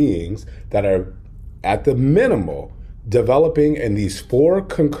complex beings that are at the minimal developing in these four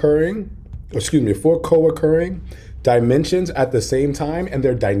co-occurring dimensions at the same time, and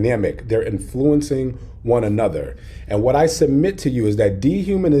they're dynamic. They're influencing one another. And what I submit to you is that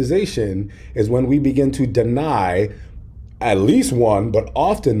dehumanization is when we begin to deny at least one, but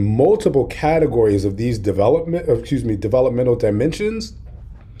often multiple categories of these developmental dimensions.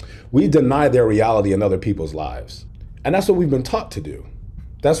 We deny their reality in other people's lives. And that's what we've been taught to do.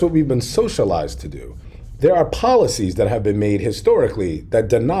 That's what we've been socialized to do. There are policies that have been made historically that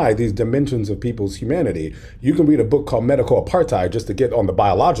deny these dimensions of people's humanity. You can read a book called Medical Apartheid just to get on the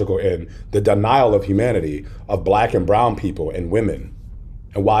biological end, the denial of humanity of Black and brown people and women,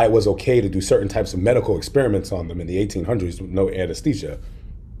 and why it was okay to do certain types of medical experiments on them in the 1800s with no anesthesia,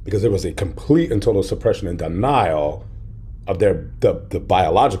 because there was a complete and total suppression and denial of the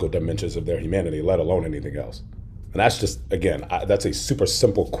biological dimensions of their humanity, let alone anything else. And that's just, again, that's a super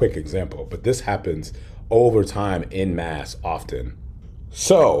simple, quick example, but this happens over time in mass often.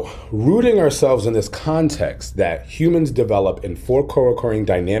 So, rooting ourselves in this context that humans develop in four co-occurring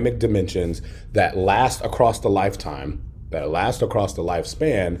dynamic dimensions that last across the lifetime, that last across the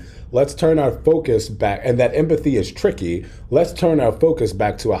lifespan, let's turn our focus back, and that empathy is tricky, let's turn our focus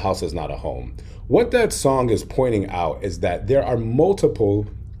back to A House Is Not a Home. What that song is pointing out is that there are multiple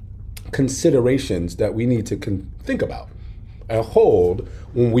considerations that we need to think about and hold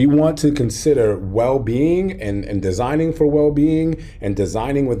when we want to consider well-being and designing for well-being and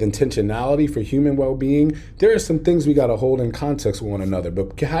designing with intentionality for human well-being. There are some things we got to hold in context with one another,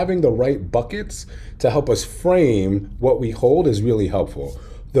 but having the right buckets to help us frame what we hold is really helpful.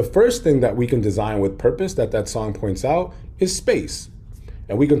 The first thing that we can design with purpose that song points out is space.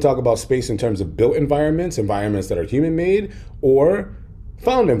 And we can talk about space in terms of built environments, environments that are human made, or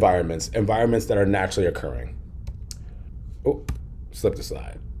found environments, environments that are naturally occurring. Oh, slipped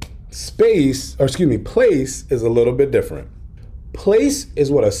aside. Place is a little bit different. Place is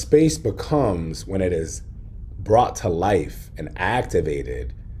what a space becomes when it is brought to life and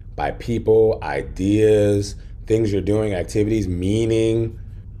activated by people, ideas, things you're doing, activities, meaning.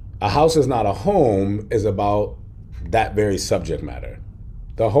 A house is not a home is about that very subject matter.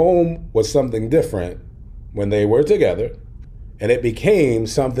 The home was something different when they were together, and it became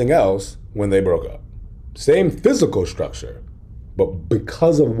something else when they broke up. Same physical structure, but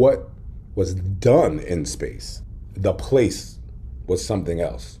because of what was done in space, the place was something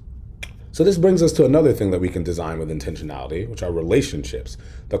else. So this brings us to another thing that we can design with intentionality, which are relationships,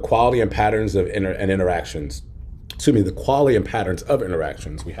 the quality and patterns of interactions. The quality and patterns of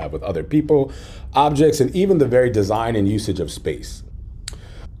interactions we have with other people, objects, and even the very design and usage of space.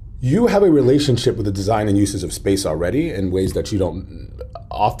 You have a relationship with the design and usage of space already in ways that you don't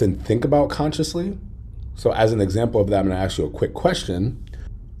often think about consciously. So as an example of that, I'm going to ask you a quick question,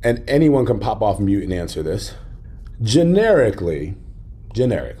 and anyone can pop off mute and answer this. Generically,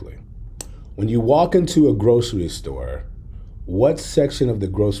 when you walk into a grocery store, what section of the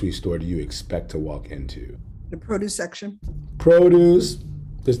grocery store do you expect to walk into? The produce section. Produce.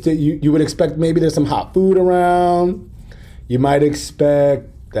 You would expect maybe there's some hot food around. You might expect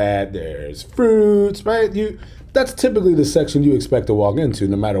that there's fruits, right? That's typically the section you expect to walk into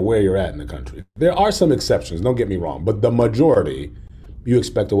no matter where you're at in the country. There are some exceptions, don't get me wrong, but the majority you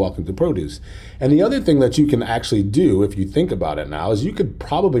expect to walk into produce. And the other thing that you can actually do, if you think about it now, is you could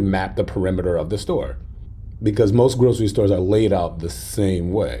probably map the perimeter of the store, because most grocery stores are laid out the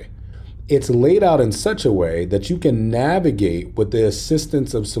same way. It's laid out in such a way that you can navigate with the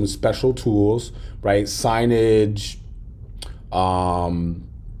assistance of some special tools, right? Signage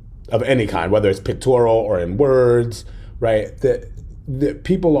of any kind, whether it's pictorial or in words, right? That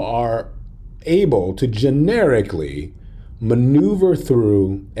people are able to generically maneuver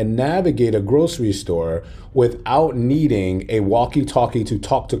through and navigate a grocery store without needing a walkie-talkie to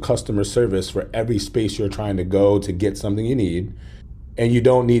talk to customer service for every space you're trying to go to get something you need. And you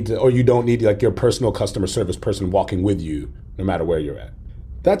don't need like your personal customer service person walking with you no matter where you're at.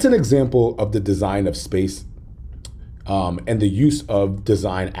 That's an example of the design of space and the use of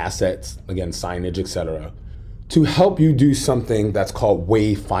design assets, again, signage, etc., to help you do something that's called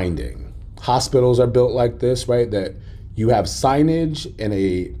wayfinding. Hospitals are built like this, right? That you have signage and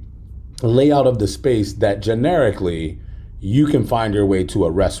a layout of the space that generically you can find your way to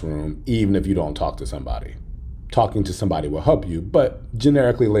a restroom even if you don't talk to somebody. Talking to somebody will help you, but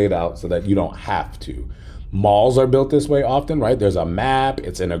generically laid out so that you don't have to. Malls are built this way often, right? There's a map,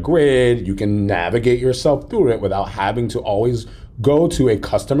 it's in a grid, you can navigate yourself through it without having to always go to a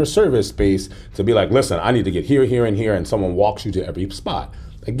customer service space to be like, listen, I need to get here, here, and here, and someone walks you to every spot.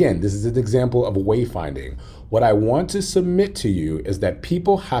 Again, this is an example of wayfinding. What I want to submit to you is that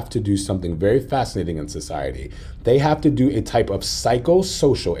people have to do something very fascinating in society. They have to do a type of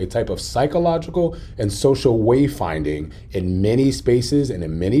psychosocial, a type of psychological and social wayfinding in many spaces and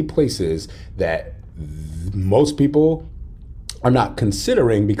in many places that most people are not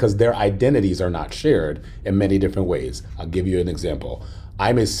considering because their identities are not shared in many different ways. I'll give you an example.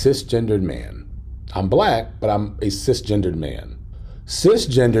 I'm a cisgendered man. I'm Black, but I'm a cisgendered man.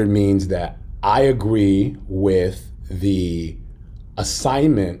 Cisgendered means that I agree with the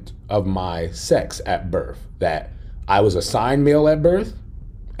assignment of my sex at birth, that I was assigned male at birth,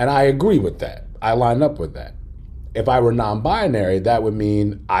 and I agree with that. I line up with that. If I were non-binary, that would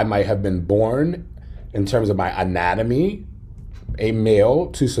mean I might have been born in terms of my anatomy, a male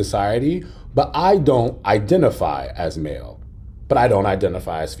to society, but I don't identify as male, but I don't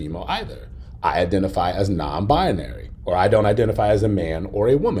identify as female either. I identify as non-binary. Or I don't identify as a man or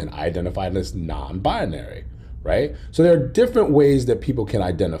a woman. I identify as non-binary, right? So there are different ways that people can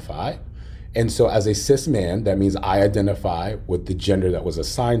identify. And so as a cis man, that means I identify with the gender that was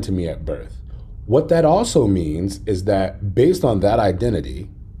assigned to me at birth. What that also means is that based on that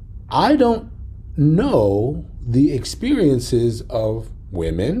identity, I don't know the experiences of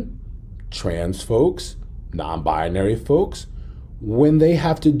women, trans folks, non-binary folks, when they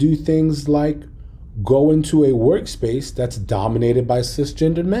have to do things like go into a workspace that's dominated by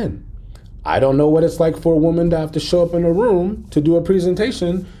cisgendered men. I don't know what it's like for a woman to have to show up in a room to do a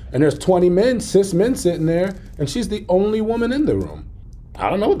presentation and there's 20 men, cis men sitting there, and she's the only woman in the room. I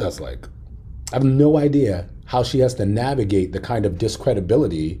don't know what that's like. I have no idea how she has to navigate the kind of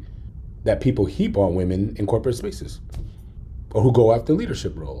discredibility that people heap on women in corporate spaces or who go after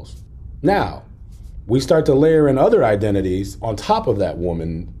leadership roles. Now, we start to layer in other identities on top of that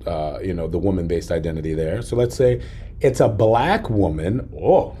woman, the woman-based identity there. So let's say it's a Black woman.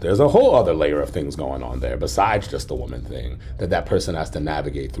 Oh, there's a whole other layer of things going on there besides just the woman thing that person has to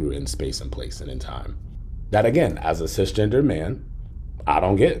navigate through in space and place and in time. That, again, as a cisgender man, I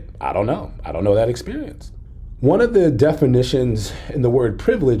don't get. I don't know. I don't know that experience. One of the definitions in the word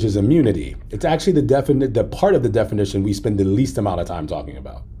privilege is immunity. It's actually the part of the definition we spend the least amount of time talking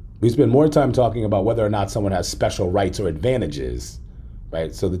about. We spend more time talking about whether or not someone has special rights or advantages,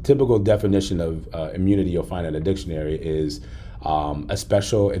 right? So the typical definition of immunity you'll find in a dictionary is a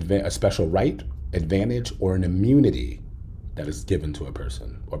special right, advantage, or an immunity that is given to a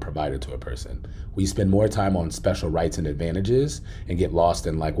person or provided to a person. We spend more time on special rights and advantages and get lost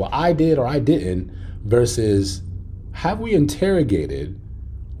in like, well, I did or I didn't, versus have we interrogated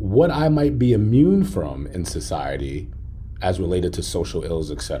what I might be immune from in society as related to social ills,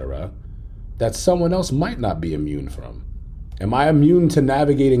 etc., that someone else might not be immune from? Am I immune to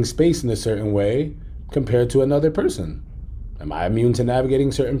navigating space in a certain way compared to another person? Am I immune to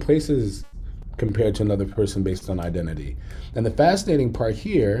navigating certain places compared to another person based on identity? And the fascinating part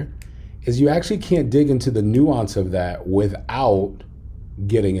here is you actually can't dig into the nuance of that without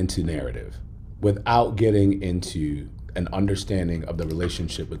getting into narrative, without getting into an understanding of the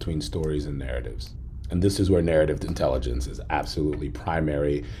relationship between stories and narratives. And this is where narrative intelligence is absolutely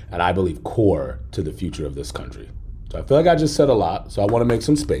primary and I believe core to the future of this country. So I feel like I just said a lot, so I want to make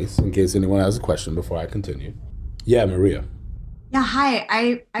some space in case anyone has a question before I continue. Yeah, Maria. Yeah,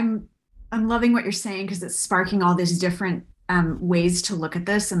 hi. I'm loving what you're saying because it's sparking all these different ways to look at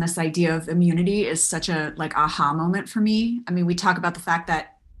this, and this idea of immunity is such a aha moment for me. I mean, we talk about the fact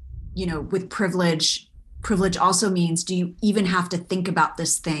that, with privilege also means, do you even have to think about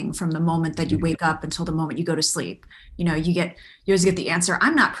this thing from the moment that you wake up until the moment you go to sleep? You always get the answer,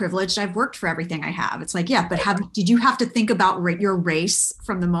 I'm not privileged, I've worked for everything I have. It's like, yeah, but did you have to think about your race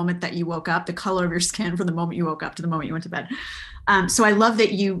from the moment that you woke up, the color of your skin from the moment you woke up to the moment you went to bed? So I love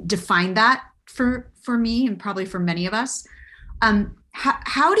that you defined that for me and probably for many of us.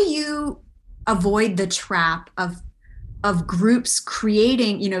 How do you avoid the trap of groups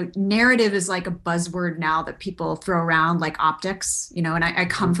creating, narrative is like a buzzword now that people throw around like optics, and I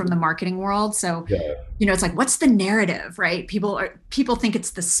come from the marketing world. So, it's like, what's the narrative, right? People think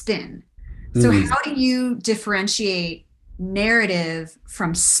it's the spin. So how do you differentiate narrative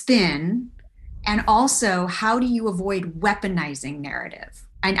from spin? And also, how do you avoid weaponizing narrative?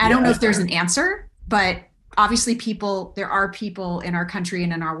 I don't know if there's an answer, but obviously there are people in our country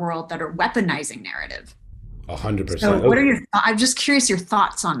and in our world that are weaponizing narrative. 100%. So what are I'm just curious your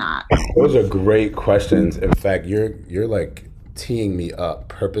thoughts on that. Those are great questions. In fact, you're like teeing me up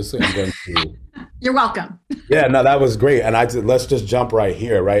purposely. I'm going to... You're welcome. Yeah, no, that was great. And let's just jump right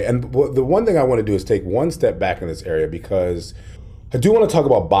here, right? And the one thing I want to do is take one step back in this area, because I do want to talk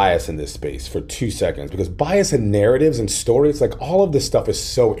about bias in this space for 2 seconds, because bias and narratives and stories, like all of this stuff is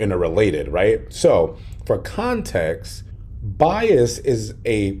so interrelated, right? So for context, bias is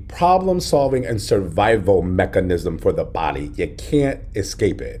a problem-solving and survival mechanism for the body. You can't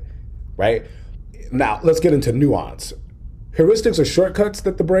escape it, right? Now, let's get into nuance. Heuristics are shortcuts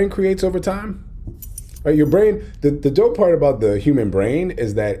that the brain creates over time, right? Your brain, the dope part about the human brain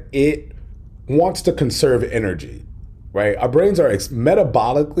is that it wants to conserve energy, right? Our brains are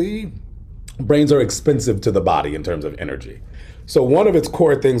metabolically, brains are expensive to the body in terms of energy. So one of its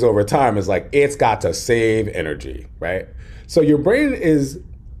core things over time is like, it's got to save energy, right? So your brain is,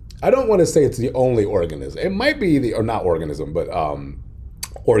 I don't want to say it's the only organism. It might be organ,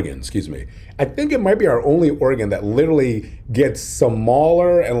 excuse me. I think it might be our only organ that literally gets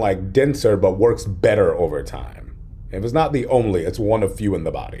smaller and like denser, but works better over time. If it's not the only, it's one of few in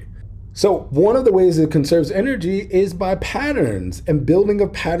the body. So one of the ways it conserves energy is by patterns and building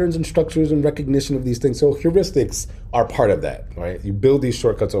of patterns and structures and recognition of these things. So heuristics are part of that, right? You build these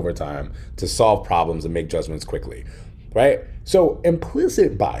shortcuts over time to solve problems and make judgments quickly, right? So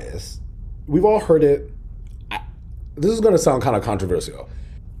implicit bias, we've all heard it. This is going to sound kind of controversial.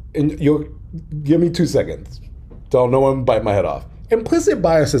 And you'll give me 2 seconds. Don't no one bite my head off. Implicit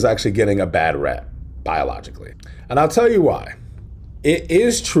bias is actually getting a bad rap biologically. And I'll tell you why. It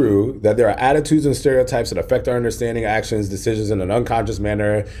is true that there are attitudes and stereotypes that affect our understanding, actions, decisions in an unconscious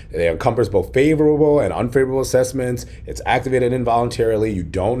manner. They encompass both favorable and unfavorable assessments. It's activated involuntarily. You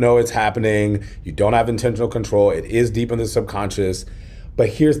don't know it's happening. You don't have intentional control. It is deep in the subconscious. But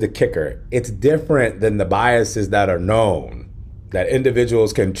here's the kicker. It's different than the biases that are known. that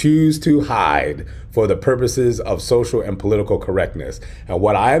individuals can choose to hide for the purposes of social and political correctness. And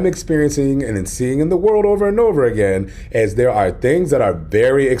what I am experiencing and seeing in the world over and over again is there are things that are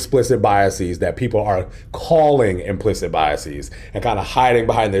very explicit biases that people are calling implicit biases and kind of hiding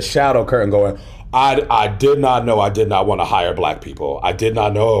behind the shadow curtain going, I did not know I did not want to hire Black people. I did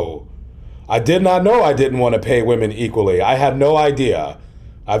not know I didn't want to pay women equally. I had no idea.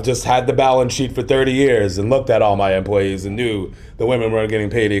 I've just had the balance sheet for 30 years and looked at all my employees and knew the women weren't getting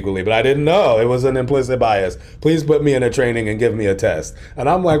paid equally, but I didn't know it was an implicit bias. Please put me in a training and give me a test. And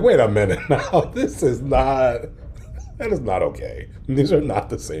I'm like, wait a minute now, that is not okay. These are not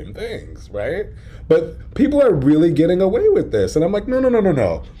the same things, right? But people are really getting away with this. And I'm like,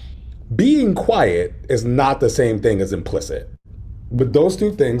 no. Being quiet is not the same thing as implicit. But those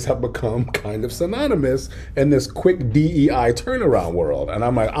two things have become kind of synonymous in this quick DEI turnaround world. And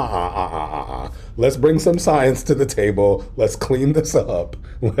I'm like, Let's bring some science to the table. Let's clean this up.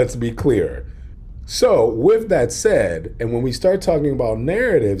 Let's be clear. So with that said, and when we start talking about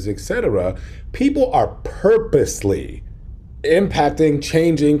narratives, etc., people are purposely impacting,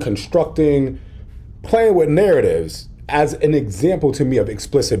 changing, constructing, playing with narratives as an example to me of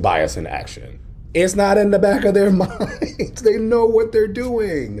explicit bias in action. It's not in the back of their minds. They know what they're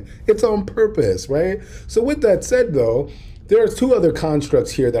doing. It's on purpose, right? So with that said, though, there are two other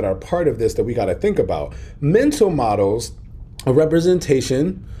constructs here that are part of this that we got to think about. Mental models, a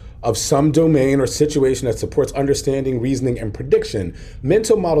representation of some domain or situation that supports understanding, reasoning, and prediction.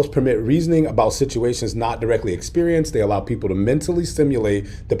 Mental models permit reasoning about situations not directly experienced. They allow people to mentally simulate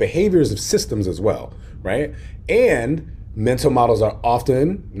the behaviors of systems as well, right? And mental models are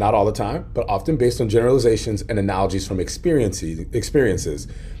often, not all the time, but often based on generalizations and analogies from experiences.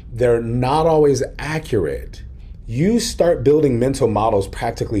 They're not always accurate. You start building mental models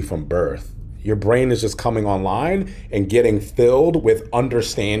practically from birth. Your brain is just coming online and getting filled with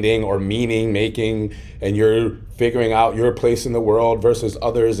understanding or meaning making, and you're figuring out your place in the world versus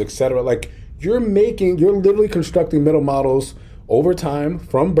others, etc. Like you're literally constructing mental models over time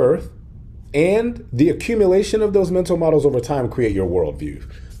from birth. And the accumulation of those mental models over time create your worldview,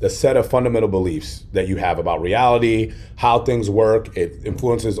 the set of fundamental beliefs that you have about reality, how things work. It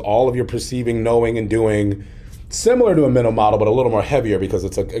influences all of your perceiving, knowing, and doing. Similar to a mental model, but a little more heavier because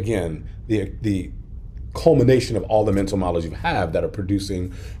it's, again, the culmination of all the mental models you have that are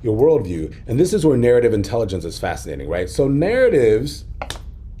producing your worldview. And this is where narrative intelligence is fascinating, right? So narratives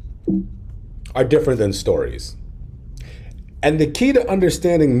are different than stories. And the key to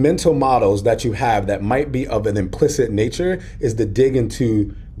understanding mental models that you have that might be of an implicit nature is to dig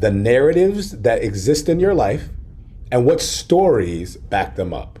into the narratives that exist in your life and what stories back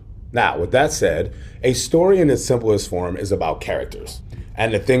them up. Now, with that said, a story in its simplest form is about characters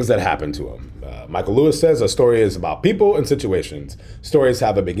and the things that happen to them. Michael Lewis says a story is about people and situations. Stories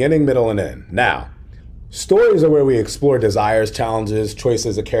have a beginning, middle, and end. Now, stories are where we explore desires, challenges,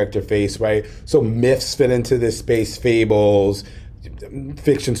 choices a character face, right? So myths fit into this space, fables,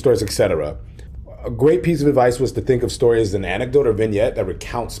 fiction stories, etc. A great piece of advice was to think of stories as an anecdote or vignette that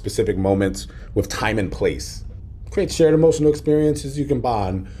recounts specific moments with time and place. Create shared emotional experiences you can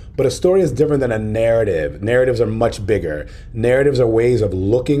bond, but a story is different than a narrative. Narratives are much bigger. Narratives are ways of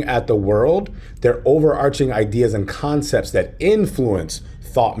looking at the world. They're overarching ideas and concepts that influence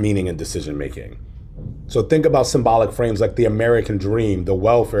thought, meaning, and decision making. So think about symbolic frames like the American dream, the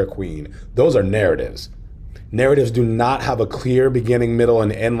welfare queen. Those are narratives. Narratives do not have a clear beginning, middle,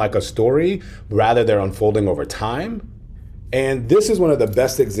 and end like a story. Rather, they're unfolding over time. And this is one of the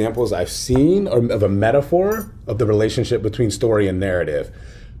best examples I've seen of a metaphor of the relationship between story and narrative.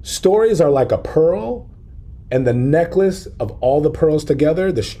 Stories are like a pearl, and the necklace of all the pearls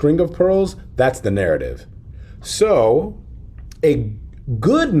together, the string of pearls, that's the narrative. So a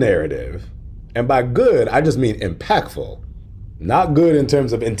good narrative, and by good, I just mean impactful, not good in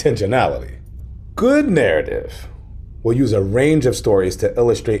terms of intentionality. Good narrative will use a range of stories to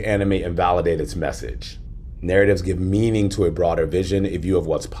illustrate, animate, and validate its message. Narratives give meaning to a broader vision, a view of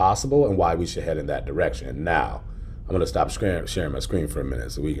what's possible and why we should head in that direction. Now, I'm gonna stop sharing my screen for a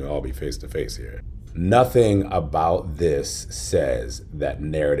minute so we can all be face to face here. Nothing about this says that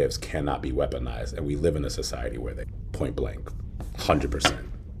narratives cannot be weaponized, and we live in a society where they point blank, 100%,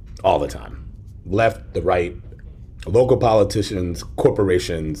 all the time. Left, the right, local politicians,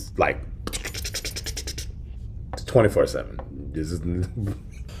 corporations, like 24/7. This is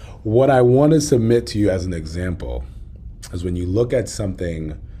what I want to submit to you as an example is when you look at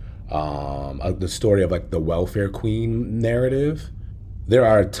something, the story of like the welfare queen narrative, there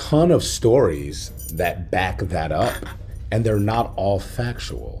are a ton of stories that back that up, and they're not all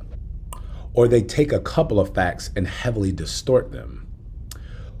factual. or they take a couple of facts and heavily distort them.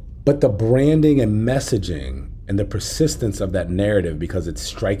 But the branding and messaging and the persistence of that narrative, because it's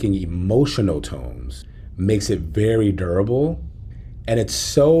striking emotional tones, makes it very durable. And it's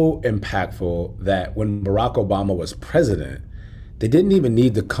so impactful that when Barack Obama was president, they didn't even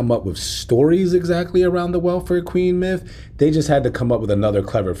need to come up with stories exactly around the welfare queen myth. They just had to come up with another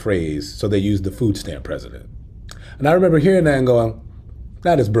clever phrase. So they used the food stamp president. And I remember hearing that and going,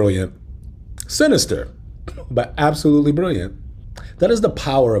 that is brilliant. Sinister, but absolutely brilliant. That is the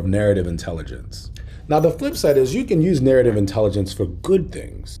power of narrative intelligence. Now, the flip side is you can use narrative intelligence for good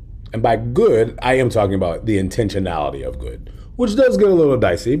things. And by good, I am talking about the intentionality of good, which does get a little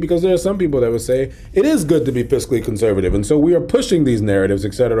dicey because there are some people that would say it is good to be fiscally conservative. And so we are pushing these narratives,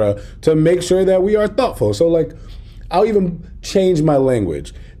 et cetera, to make sure that we are thoughtful. So like, I'll even change my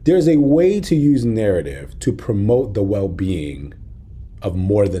language. There's a way to use narrative to promote the well-being of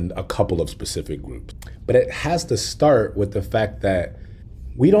more than a couple of specific groups. But it has to start with the fact that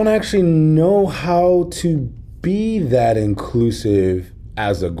we don't actually know how to be that inclusive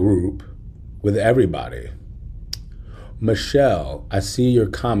as a group with everybody. Michelle, I see your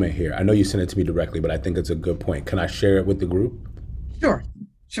comment here. I know you sent it to me directly, but I think it's a good point. Can I share it with the group? Sure.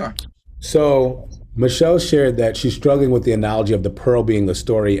 So Michelle shared that she's struggling with the analogy of the pearl being the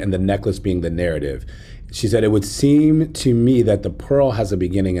story and the necklace being the narrative. She said, it would seem to me that the pearl has a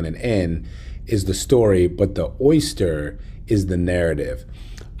beginning and an end is the story, but the oyster is the narrative.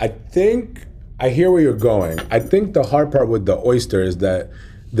 I think I hear where you're going. I think the hard part with the oyster is that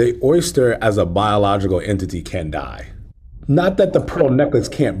the oyster as a biological entity can die. Not that the pearl necklace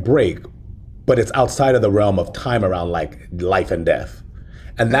can't break, but it's outside of the realm of time around like life and death.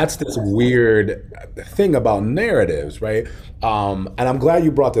 And that's this weird thing about narratives, right? And I'm glad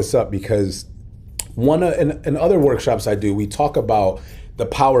you brought this up because in other workshops I do, we talk about the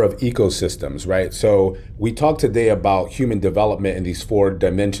power of ecosystems, right? So we talked today about human development in these 4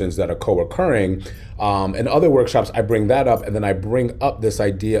 dimensions that are co-occurring. In other workshops, I bring that up, and then I bring up this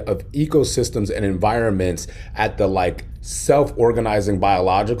idea of ecosystems and environments at the like self-organizing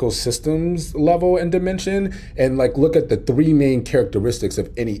biological systems level and dimension, and like look at the 3 main characteristics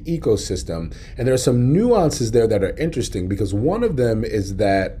of any ecosystem. And there are some nuances there that are interesting because one of them is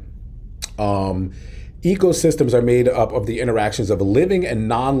that ecosystems are made up of the interactions of living and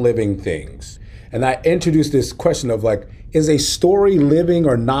non-living things. And I introduced this question of like, is a story living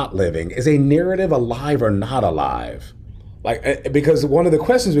or not living? Is a narrative alive or not alive? Like, because one of the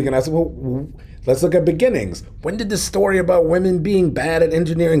questions we can ask, well, let's look at beginnings. When did the story about women being bad at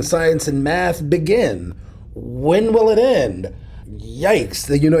engineering, science, and math begin? When will it end? Yikes,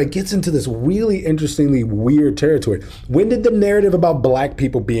 it gets into this really interestingly weird territory. When did the narrative about Black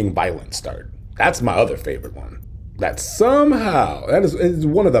people being violent start? That's my other favorite one. That somehow, that is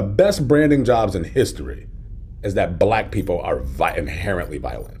one of the best branding jobs in history, is that Black people are inherently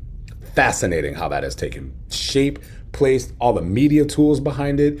violent. Fascinating how that has taken shape, placed, all the media tools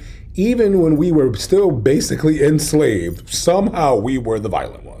behind it. Even when we were still basically enslaved, somehow we were the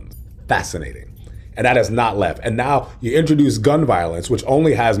violent ones. Fascinating. And that has not left. And now you introduce gun violence, which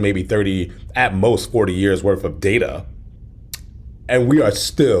only has maybe 30, at most 40 years worth of data, and we are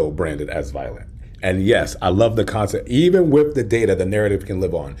still branded as violent. And yes, I love the concept. Even with the data, the narrative can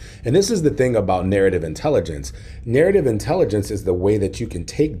live on. And this is the thing about narrative intelligence. Narrative intelligence is the way that you can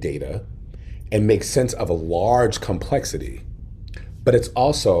take data and make sense of a large complexity. But it's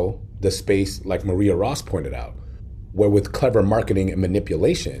also the space, like Maria Ross pointed out, where with clever marketing and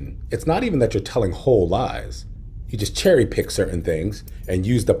manipulation, it's not even that you're telling whole lies. You just cherry pick certain things and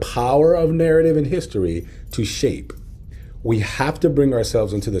use the power of narrative and history to shape. We have to bring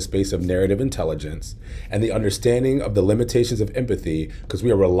ourselves into the space of narrative intelligence and the understanding of the limitations of empathy, because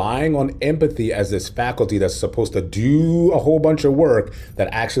we are relying on empathy as this faculty that's supposed to do a whole bunch of work that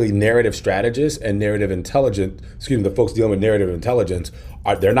actually narrative strategists and the folks dealing with narrative intelligence,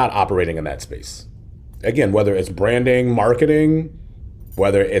 they're not operating in that space. Again, whether it's branding, marketing,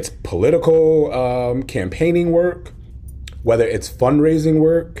 whether it's political campaigning work, whether it's fundraising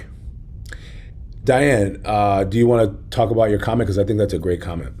work. Diane, do you want to talk about your comment? Because I think that's a great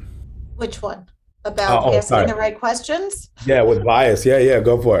comment. Which one? About asking the right questions? Yeah, with bias. Yeah,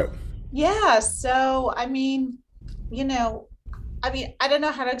 go for it. Yeah, so I don't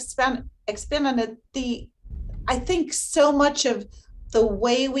know how to expand on it. I think so much of the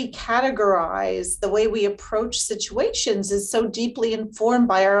way we categorize, the way we approach situations is so deeply informed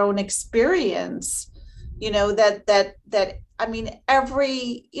by our own experience, we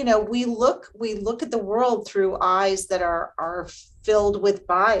look at the world through eyes that are filled with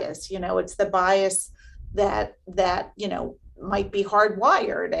bias. It's the bias that might be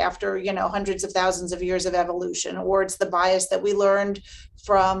hardwired after, hundreds of thousands of years of evolution, or it's the bias that we learned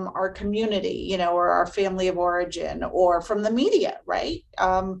from our community, or our family of origin, or from the media, right?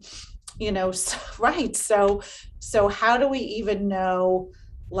 Right. So how do we even know,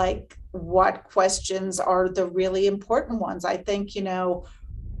 like, what questions are the really important ones? I think,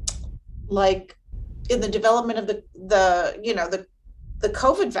 like in the development of the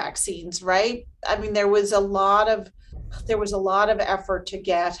COVID vaccines, right? I mean, there was a lot of effort to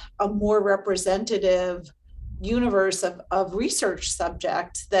get a more representative universe of research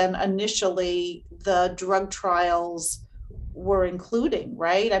subjects than initially the drug trials were including,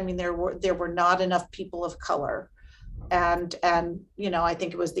 right? I mean, there were not enough people of color. And I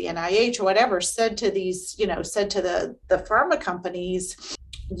think it was the NIH or whatever said to the pharma companies,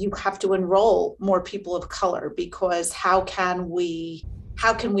 you have to enroll more people of color, because how can we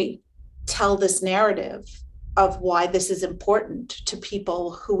tell this narrative of why this is important to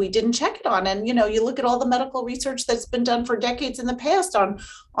people who we didn't check it on? And you look at all the medical research that's been done for decades in the past on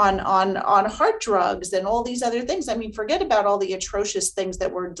heart drugs and all these other things. I mean, forget about all the atrocious things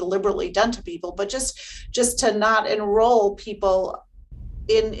that were deliberately done to people, but just to not enroll people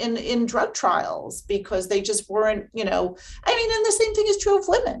in drug trials because they just weren't, and the same thing is true of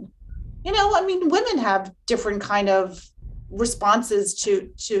women. Women have different kind of responses to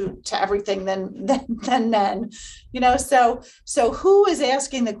everything than men, so who is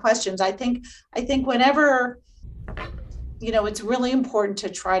asking the questions? I think whenever, it's really important to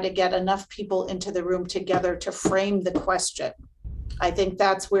try to get enough people into the room together to frame the question. I think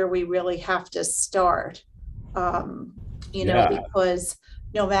that's where we really have to start, because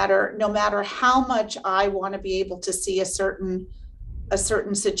no matter how much I want to be able to see a certain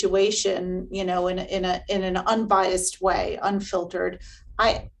situation, in an unbiased way, unfiltered,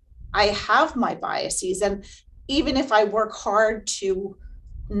 I have my biases, and even if I work hard to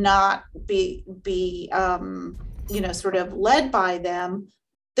not be sort of led by them,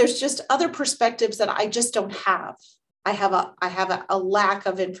 there's just other perspectives that I just don't have. I have a lack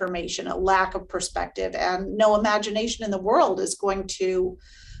of information, a lack of perspective, and no imagination in the world is going to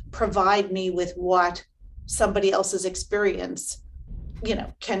provide me with what somebody else's experience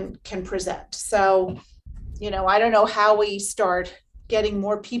can present. So, I don't know how we start getting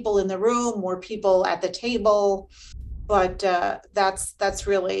more people in the room, more people at the table, but that's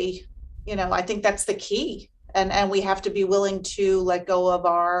really, I think that's the key. And we have to be willing to let go of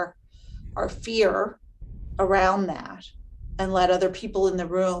our fear around that and let other people in the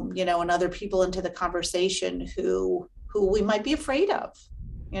room, and other people into the conversation who we might be afraid of,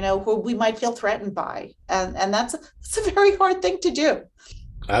 who we might feel threatened by. And that's a very hard thing to do.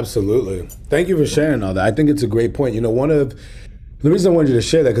 Absolutely. Thank you for sharing all that. I think it's a great point. One of the reason I wanted you to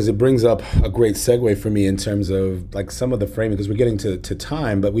share that, because it brings up a great segue for me in terms of like some of the framing, because we're getting to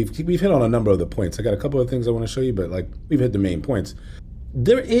time, but we've hit on a number of the points. I got a couple of things I want to show you, but like we've hit the main points.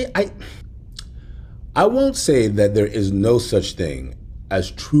 I won't say that there is no such thing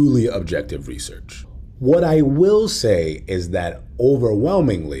as truly objective research. What I will say is that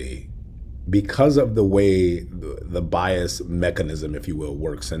overwhelmingly, because of the way the bias mechanism, if you will,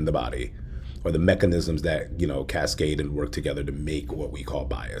 works in the body, or the mechanisms that, cascade and work together to make what we call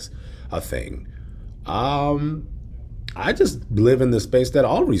bias a thing, I just live in the space that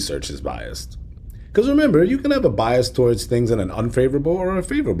all research is biased. Because remember, you can have a bias towards things in an unfavorable or a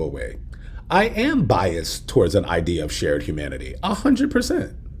favorable way. I am biased towards an idea of shared humanity,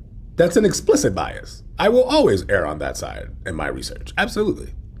 100%. That's an explicit bias. I will always err on that side in my research,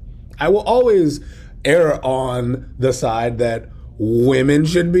 absolutely. I will always err on the side that women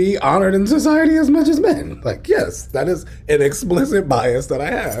should be honored in society as much as men. Like, yes, that is an explicit bias that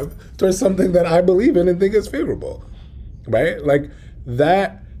I have towards something that I believe in and think is favorable, right? Like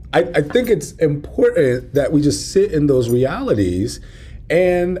that, I think it's important that we just sit in those realities.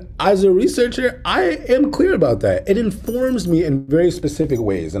 And as a researcher, I am clear about that. It informs me in very specific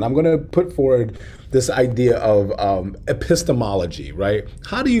ways. And I'm going to put forward this idea of epistemology, right?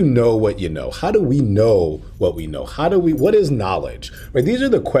 How do you know what you know? How do we know what we know? What is knowledge? Right? These are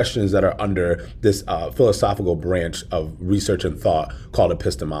the questions that are under this philosophical branch of research and thought called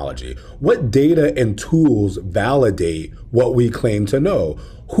epistemology. What data and tools validate what we claim to know?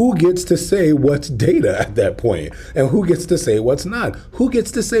 Who gets to say what's data at that point? And who gets to say what's not? Who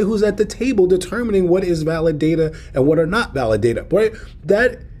gets to say who's at the table determining what is valid data and what are not valid data, right?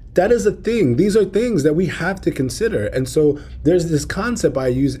 That is a thing. These are things that we have to consider. And so there's this concept I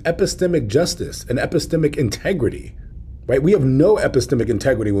use, epistemic justice and epistemic integrity, right? We have no epistemic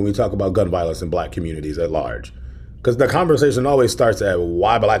integrity when we talk about gun violence in Black communities at large. Because the conversation always starts at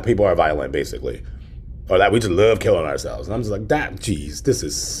why Black people are violent, basically. or that we just love killing ourselves. And I'm just like, geez, this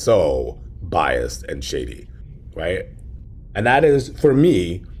is so biased and shady, right? And that is, for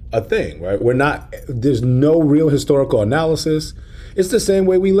me, a thing, right? There's no real historical analysis. It's the same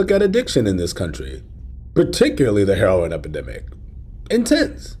way we look at addiction in this country, particularly the heroin epidemic.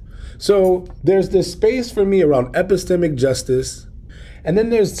 Intense. So there's this space for me around epistemic justice. And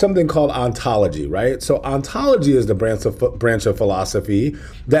then there's something called ontology, right? So ontology is the branch of philosophy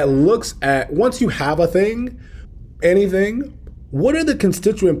that looks at, once you have a thing, anything, what are the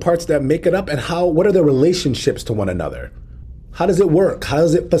constituent parts that make it up, and what are the relationships to one another? How does it work? How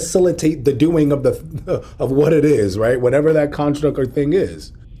does it facilitate the doing of what it is, right? Whatever that construct or thing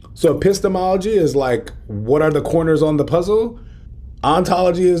is. So epistemology is like, what are the corners on the puzzle?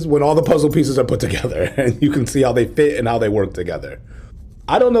 Ontology is when all the puzzle pieces are put together and you can see how they fit and how they work together.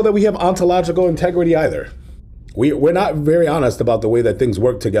 I don't know that we have ontological integrity either. We're not very honest about the way that things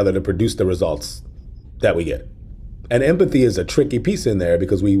work together to produce the results that we get. And empathy is a tricky piece in there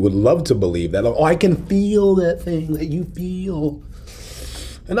because we would love to believe that, I can feel that thing that you feel.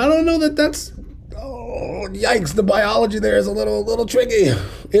 And I don't know that's, yikes, the biology there is a little tricky.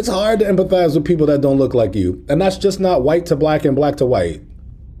 It's hard to empathize with people that don't look like you. And that's just not white to black and black to white.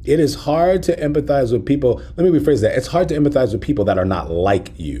 It is hard to empathize with people. Let me rephrase that. It's hard to empathize with people that are not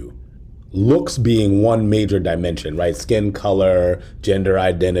like you. Looks being one major dimension, right? Skin color, gender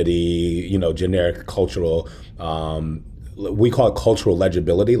identity, generic cultural, we call it cultural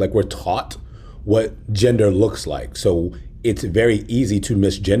legibility. Like, we're taught what gender looks like. So it's very easy to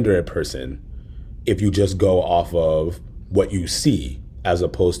misgender a person if you just go off of what you see as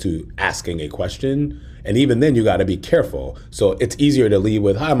opposed to asking a question. And even then, you got to be careful. So it's easier to lead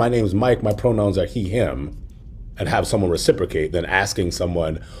with, hi, my name is Mike, my pronouns are he, him, and have someone reciprocate than asking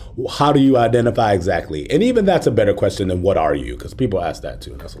someone, how do you identify exactly? And even that's a better question than what are you? Because people ask that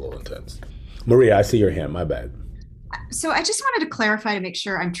too, and that's a little intense. Maria, I see your hand, my bad. So I just wanted to clarify to make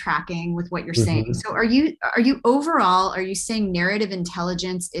sure I'm tracking with what you're saying. So are you saying narrative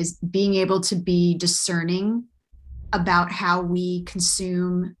intelligence is being able to be discerning about how we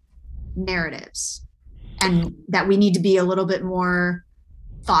consume narratives, and that we need to be a little bit more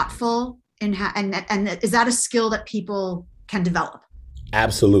thoughtful in and is that a skill that people can develop?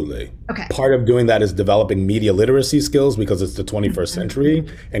 Absolutely. Okay. Part of doing that is developing media literacy skills because it's the 21st century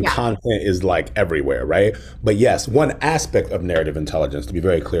and content is like everywhere, right? But yes, one aspect of narrative intelligence, to be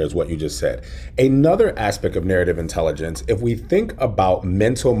very clear, is what you just said. Another aspect of narrative intelligence, if we think about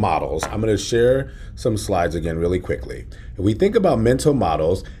mental models, I'm going to share some slides again really quickly. If we think about mental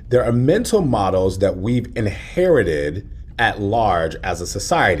models, there are mental models that we've inherited at large as a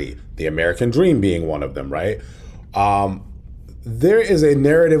society, the American dream being one of them, right? There is a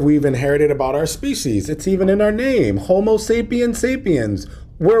narrative we've inherited about our species. It's even in our name, Homo sapiens sapiens.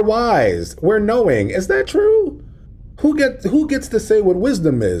 We're wise, we're knowing. Is that true? Who gets to say what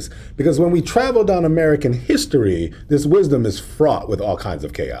wisdom is? Because when we travel down American history, this wisdom is fraught with all kinds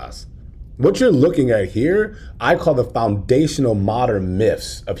of chaos. What you're looking at here, I call the foundational modern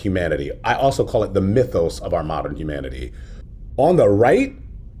myths of humanity. I also call it the mythos of our modern humanity. On the right,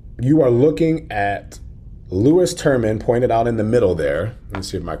 you are looking at Lewis Terman, pointed out in the middle there. Let's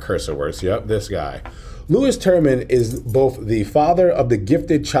see if my cursor works. Yep, this guy. Lewis Terman is both the father of the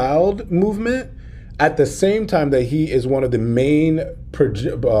gifted child movement, at the same time that he is one of the main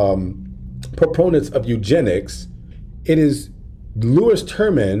proponents of eugenics. It is Lewis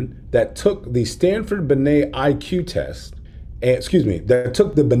Terman that took the Stanford Binet IQ test, that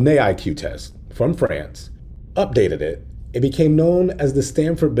took the Binet IQ test from France, updated it. It became known as the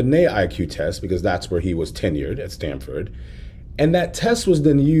Stanford Binet IQ test because that's where he was tenured at Stanford. And that test was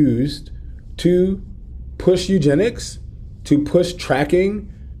then used to push eugenics, to push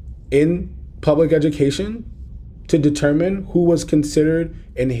tracking in public education, to determine who was considered,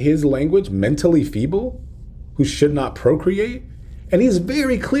 in his language, mentally feeble, who should not procreate. And he's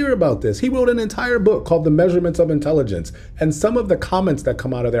very clear about this. He wrote an entire book called The Measurements of Intelligence. And some of the comments that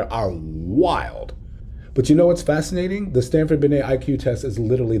come out of there are wild. But you know what's fascinating? The Stanford Binet IQ test is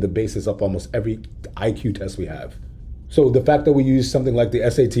literally the basis of almost every IQ test we have. So the fact that we use something like the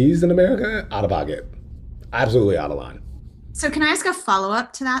SATs in America, out of pocket. Absolutely out of line. So can I ask a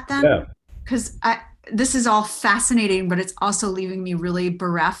follow-up to that then? Yeah. Because this is all fascinating, but it's also leaving me really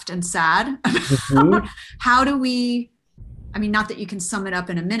bereft and sad about how do we, not that you can sum it up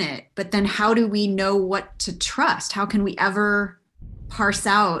in a minute, but then how do we know what to trust? How can we ever parse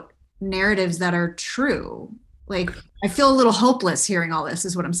out narratives that are true? Like, I feel a little hopeless hearing all this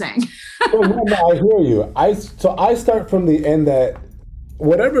is what I'm saying. No, I hear you. I start from the end that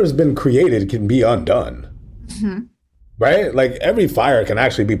whatever has been created can be undone. right? Like every fire can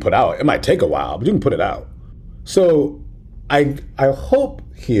actually be put out. It might take a while, but you can put it out. So I hope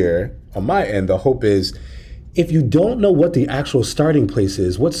here on my end, the hope is if you don't know what the actual starting place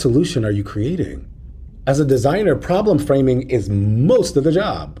is, what solution are you creating? As a designer, problem framing is most of the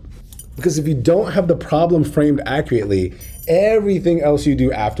job. Because if you don't have the problem framed accurately, everything else you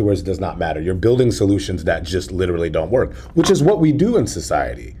do afterwards does not matter. You're building solutions that just literally don't work, which is what we do in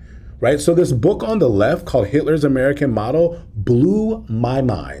society, right? So this book on the left called Hitler's American Model blew my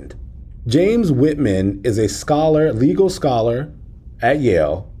mind. James Whitman is a scholar, legal scholar at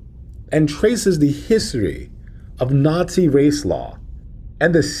Yale, and traces the history of Nazi race law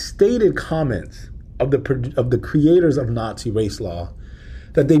and the stated comments of the creators of Nazi race law,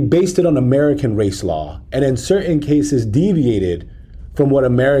 that they based it on American race law, and in certain cases deviated from what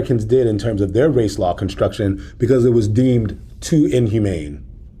Americans did in terms of their race law construction because it was deemed too inhumane.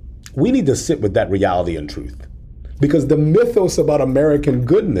 We need to sit with that reality and truth, because the mythos about American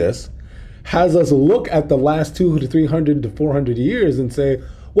goodness has us look at the last 200 to 300 to 400 years and say,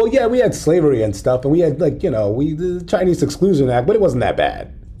 well, yeah, we had slavery and stuff, and we had the Chinese Exclusion Act, but it wasn't that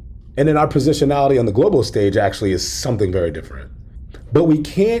bad. And then our positionality on the global stage actually is something very different. But we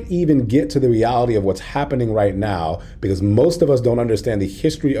can't even get to the reality of what's happening right now because most of us don't understand the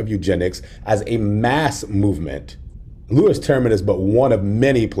history of eugenics as a mass movement. Lewis Terman is but one of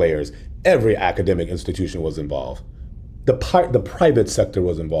many players. Every academic institution was involved. The private sector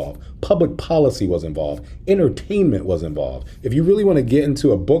was involved. Public policy was involved. Entertainment was involved. If you really want to get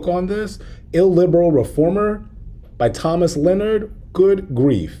into a book on this, Illiberal Reformer by Thomas Leonard, good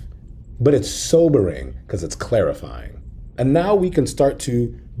grief. But it's sobering because it's clarifying. And now we can start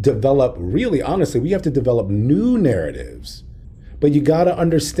to develop, really honestly, we have to develop new narratives. But you got to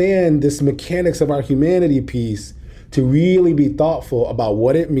understand this mechanics of our humanity piece to really be thoughtful about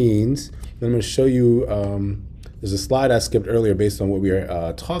what it means. And I'm going to show you, there's a slide I skipped earlier based on what we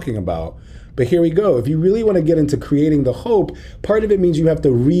were talking about. But here we go. If you really want to get into creating the hope, part of it means you have to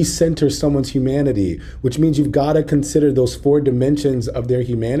recenter someone's humanity, which means you've got to consider those 4 dimensions of their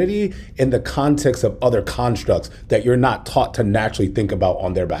humanity in the context of other constructs that you're not taught to naturally think about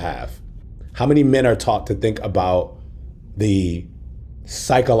on their behalf. How many men are taught to think about the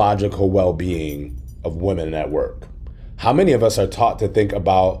psychological well-being of women at work? How many of us are taught to think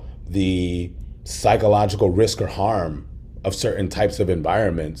about the psychological risk or harm of certain types of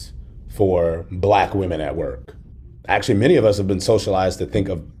environments for Black women at work? Actually, many of us have been socialized to think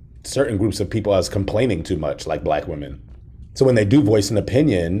of certain groups of people as complaining too much, like Black women. So when they do voice an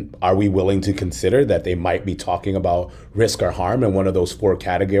opinion, are we willing to consider that they might be talking about risk or harm in one of those 4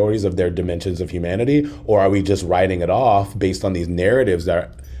 categories of their dimensions of humanity? Or are we just writing it off based on these narratives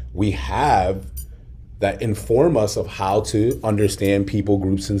that we have that inform us of how to understand people,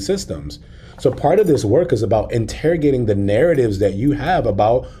 groups, and systems? So part of this work is about interrogating the narratives that you have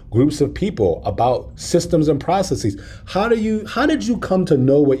about groups of people, about systems and processes. How did you come to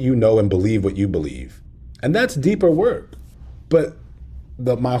know what you know and believe what you believe? And that's deeper work. But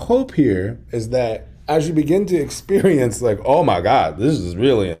my hope here is that as you begin to experience like, oh my God, this is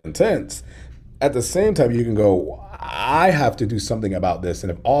really intense, at the same time you can go, I have to do something about this.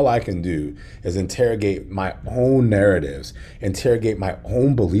 And if all I can do is interrogate my own narratives, interrogate my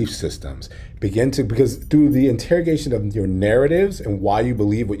own belief systems, because through the interrogation of your narratives and why you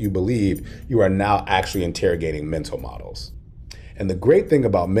believe what you believe, you are now actually interrogating mental models. And the great thing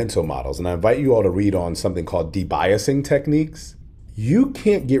about mental models, and I invite you all to read on something called debiasing techniques. You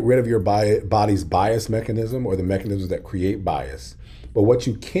can't get rid of your body's bias mechanism or the mechanisms that create bias. But what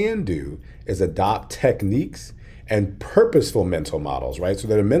you can do is adopt techniques and purposeful mental models, right? So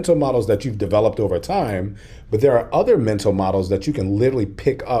there are mental models that you've developed over time, but there are other mental models that you can literally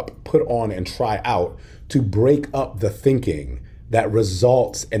pick up, put on, and try out to break up the thinking that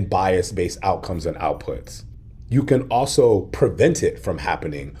results in bias-based outcomes and outputs. You can also prevent it from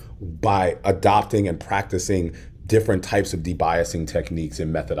happening by adopting and practicing different types of debiasing techniques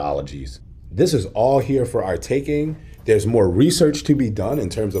and methodologies. This is all here for our taking. There's more research to be done in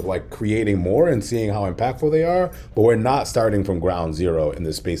terms of like creating more and seeing how impactful they are, but we're not starting from ground zero in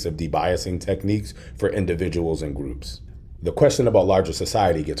the space of debiasing techniques for individuals and groups. The question about larger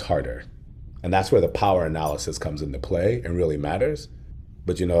society gets harder, and that's where the power analysis comes into play and really matters.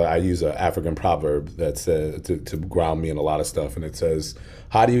 But I use an African proverb that says to ground me in a lot of stuff, and it says,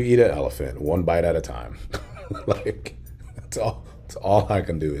 how do you eat an elephant? One bite at a time. Like, that's all I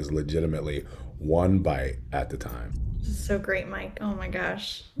can do is legitimately one bite at a time. So great, Mike. Oh my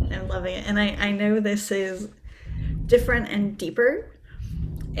gosh. I'm loving it. And I know this is different and deeper.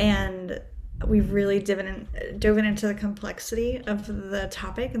 And We've really dove into the complexity of the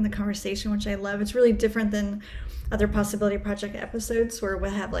topic and the conversation, which I love. It's really different than other Possibility Project episodes where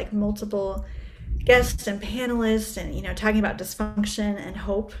we'll have like multiple guests and panelists and, you know, talking about dysfunction and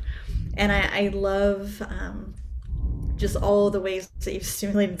hope. And I love just all the ways that you've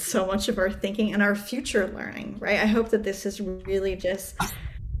stimulated so much of our thinking and our future learning, right? I hope that this has really just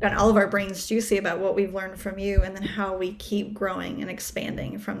gotten all of our brains juicy about what we've learned from you and then how we keep growing and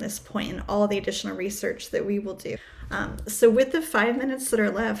expanding from this point and all the additional research that we will do. So with the 5 minutes that are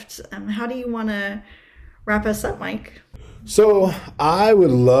left, how do you want to wrap us up, Mike? So I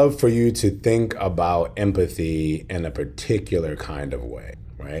would love for you to think about empathy in a particular kind of way,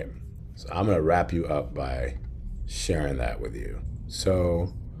 right? So I'm going to wrap you up by sharing that with you.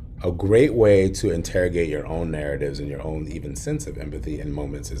 So a great way to interrogate your own narratives and your own even sense of empathy in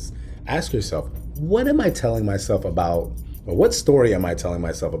moments is ask yourself, what am I telling myself about, or what story am I telling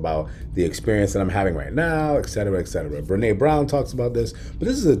myself about the experience that I'm having right now, et cetera, et cetera. Brene Brown talks about this, but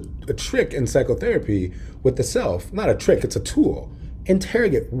this is a trick in psychotherapy with the self. Not a trick, it's a tool.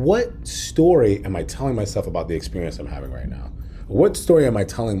 Interrogate, what story am I telling myself about the experience I'm having right now? What story am I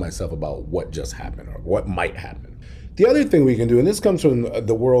telling myself about what just happened or what might happen? The other thing we can do, and this comes from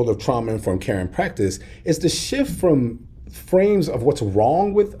the world of trauma-informed care and practice, is to shift from frames of what's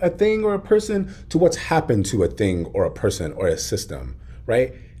wrong with a thing or a person to what's happened to a thing or a person or a system,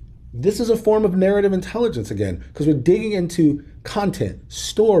 right? This is a form of narrative intelligence again, because we're digging into content,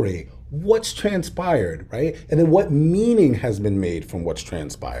 story, what's transpired, right? And then what meaning has been made from what's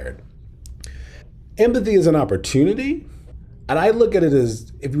transpired. Empathy is an opportunity. And I look at it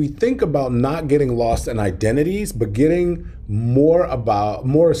as if we think about not getting lost in identities, but getting more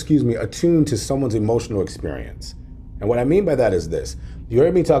attuned to someone's emotional experience. And what I mean by that is this. You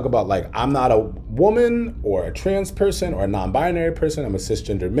heard me talk about like, I'm not a woman or a trans person or a non-binary person, I'm a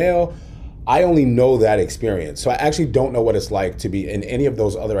cisgender male. I only know that experience. So I actually don't know what it's like to be in any of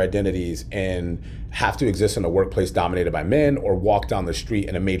those other identities and have to exist in a workplace dominated by men or walk down the street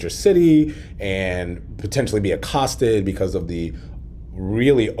in a major city and potentially be accosted because of the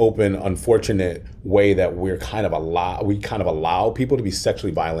really open, unfortunate way that we kind of allow people to be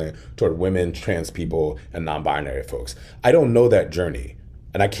sexually violent toward women, trans people, and non-binary folks. I don't know that journey,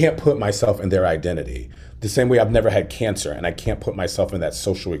 and I can't put myself in their identity. The same way I've never had cancer and I can't put myself in that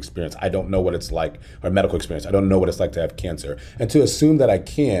social experience. I don't know what it's like, or medical experience. I don't know what it's like to have cancer. And to assume that I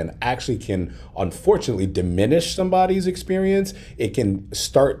can unfortunately diminish somebody's experience. It can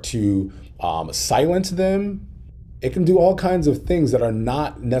start to silence them. It can do all kinds of things that are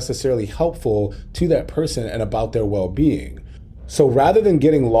not necessarily helpful to that person and about their well-being. So rather than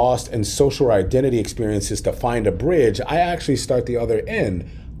getting lost in social identity experiences to find a bridge, I actually start the other end.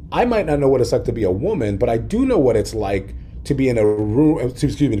 I might not know what it's like to be a woman, but I do know what it's like to be in a room,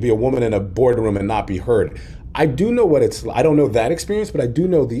 to be a woman in a boardroom and not be heard. I do know I don't know that experience, but I do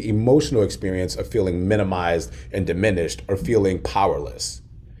know the emotional experience of feeling minimized and diminished or feeling powerless.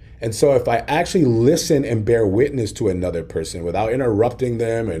 And so if I actually listen and bear witness to another person without interrupting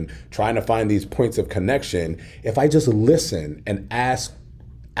them and trying to find these points of connection, if I just listen and ask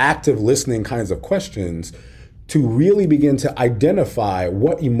active listening kinds of questions, to really begin to identify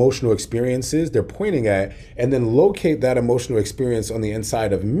what emotional experiences they're pointing at and then locate that emotional experience on the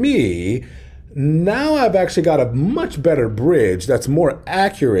inside of me, now I've actually got a much better bridge that's more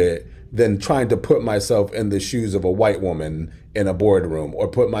accurate than trying to put myself in the shoes of a white woman in a boardroom or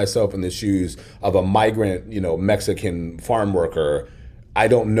put myself in the shoes of a migrant, Mexican farm worker. I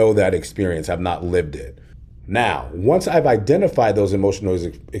don't know that experience. I've not lived it. Now, once I've identified those emotional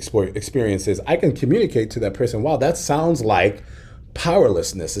experiences, I can communicate to that person, wow, that sounds like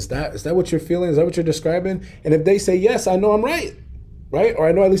powerlessness. Is that what you're feeling? Is that what you're describing? And if they say, yes, I know I'm right? Or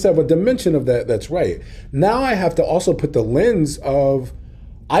I know at least I have a dimension of that that's right. Now I have to also put the lens of,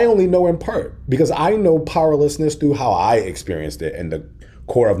 I only know in part, because I know powerlessness through how I experienced it in the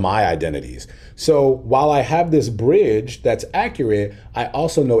core of my identities. So while I have this bridge that's accurate, I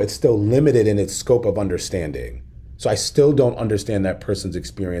also know it's still limited in its scope of understanding. So I still don't understand that person's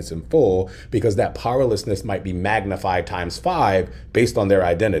experience in full because that powerlessness might be magnified times 5 based on their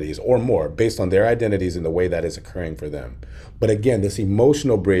identities or more based on their identities and the way that is occurring for them. But again, this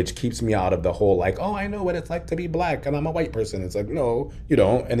emotional bridge keeps me out of the whole like, oh, I know what it's like to be black and I'm a white person. It's like, no, you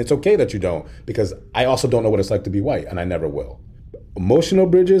don't. And it's okay that you don't, because I also don't know what it's like to be white and I never will. Emotional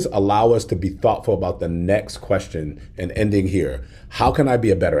bridges allow us to be thoughtful about the next question and ending here. How can I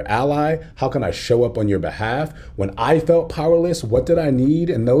be a better ally? How can I show up on your behalf? When I felt powerless, what did I need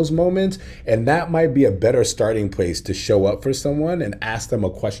in those moments? And that might be a better starting place to show up for someone and ask them a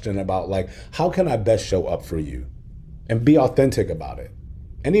question about like, how can I best show up for you? And be authentic about it.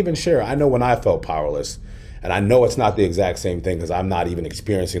 and even share. I know when I felt powerless, and I know it's not the exact same thing because I'm not even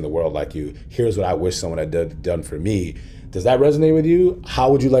experiencing the world like you. Here's what I wish someone had done for me. Does that resonate with you? How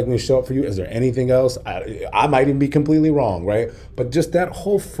would you like me to show up for you? Is there anything else? I might even be completely wrong, right? But just that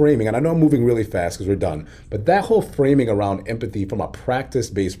whole framing, and I know I'm moving really fast because we're done, but that whole framing around empathy from a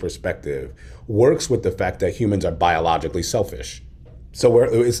practice-based perspective works with the fact that humans are biologically selfish. So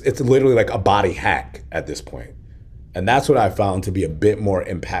it's literally like a body hack at this point. And that's what I found to be a bit more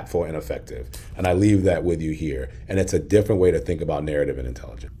impactful and effective. And I leave that with you here. And it's a different way to think about narrative and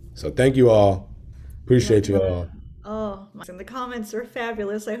intelligence. So thank you all. Appreciate you all. Oh, and the comments are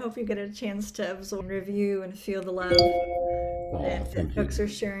fabulous. I hope you get a chance to absorb and review and feel the love that folks are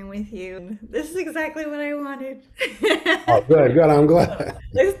sharing with you. This is exactly what I wanted. Oh, good. I'm glad.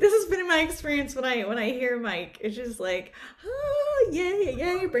 This has been my experience when I hear Mike. It's just like, oh,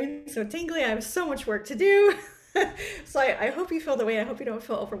 yay, brain's so tingly. I have so much work to do. So I hope you feel the way. I hope you don't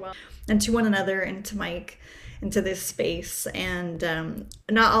feel overwhelmed. And to one another and to Mike, into this space. And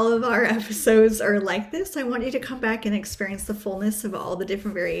not all of our episodes are like this. I want you to come back and experience the fullness of all the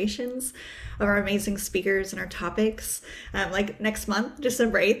different variations of our amazing speakers and our topics. Like next month,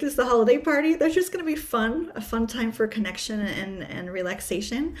 December 8th is the holiday party. That's just going to be fun, a fun time for connection and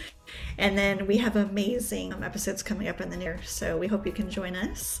relaxation. And then we have amazing episodes coming up in the near. So we hope you can join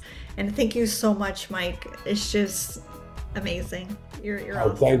us. And thank you so much, Mike. It's just amazing. You're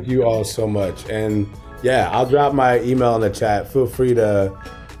awesome. Thank you all so much. And yeah, I'll drop my email in the chat. Feel free to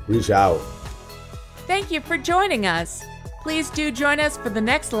reach out. Thank you for joining us. Please do join us for the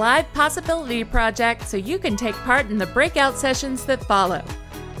next live Possibility Project so you can take part in the breakout sessions that follow.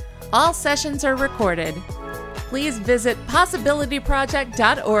 All sessions are recorded. Please visit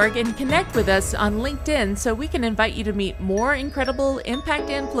possibilityproject.org and connect with us on LinkedIn so we can invite you to meet more incredible impact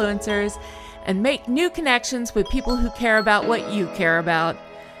influencers and make new connections with people who care about what you care about.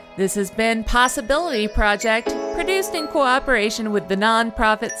 This has been Possibility Project, produced in cooperation with the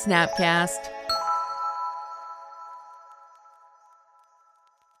nonprofit Snapcast.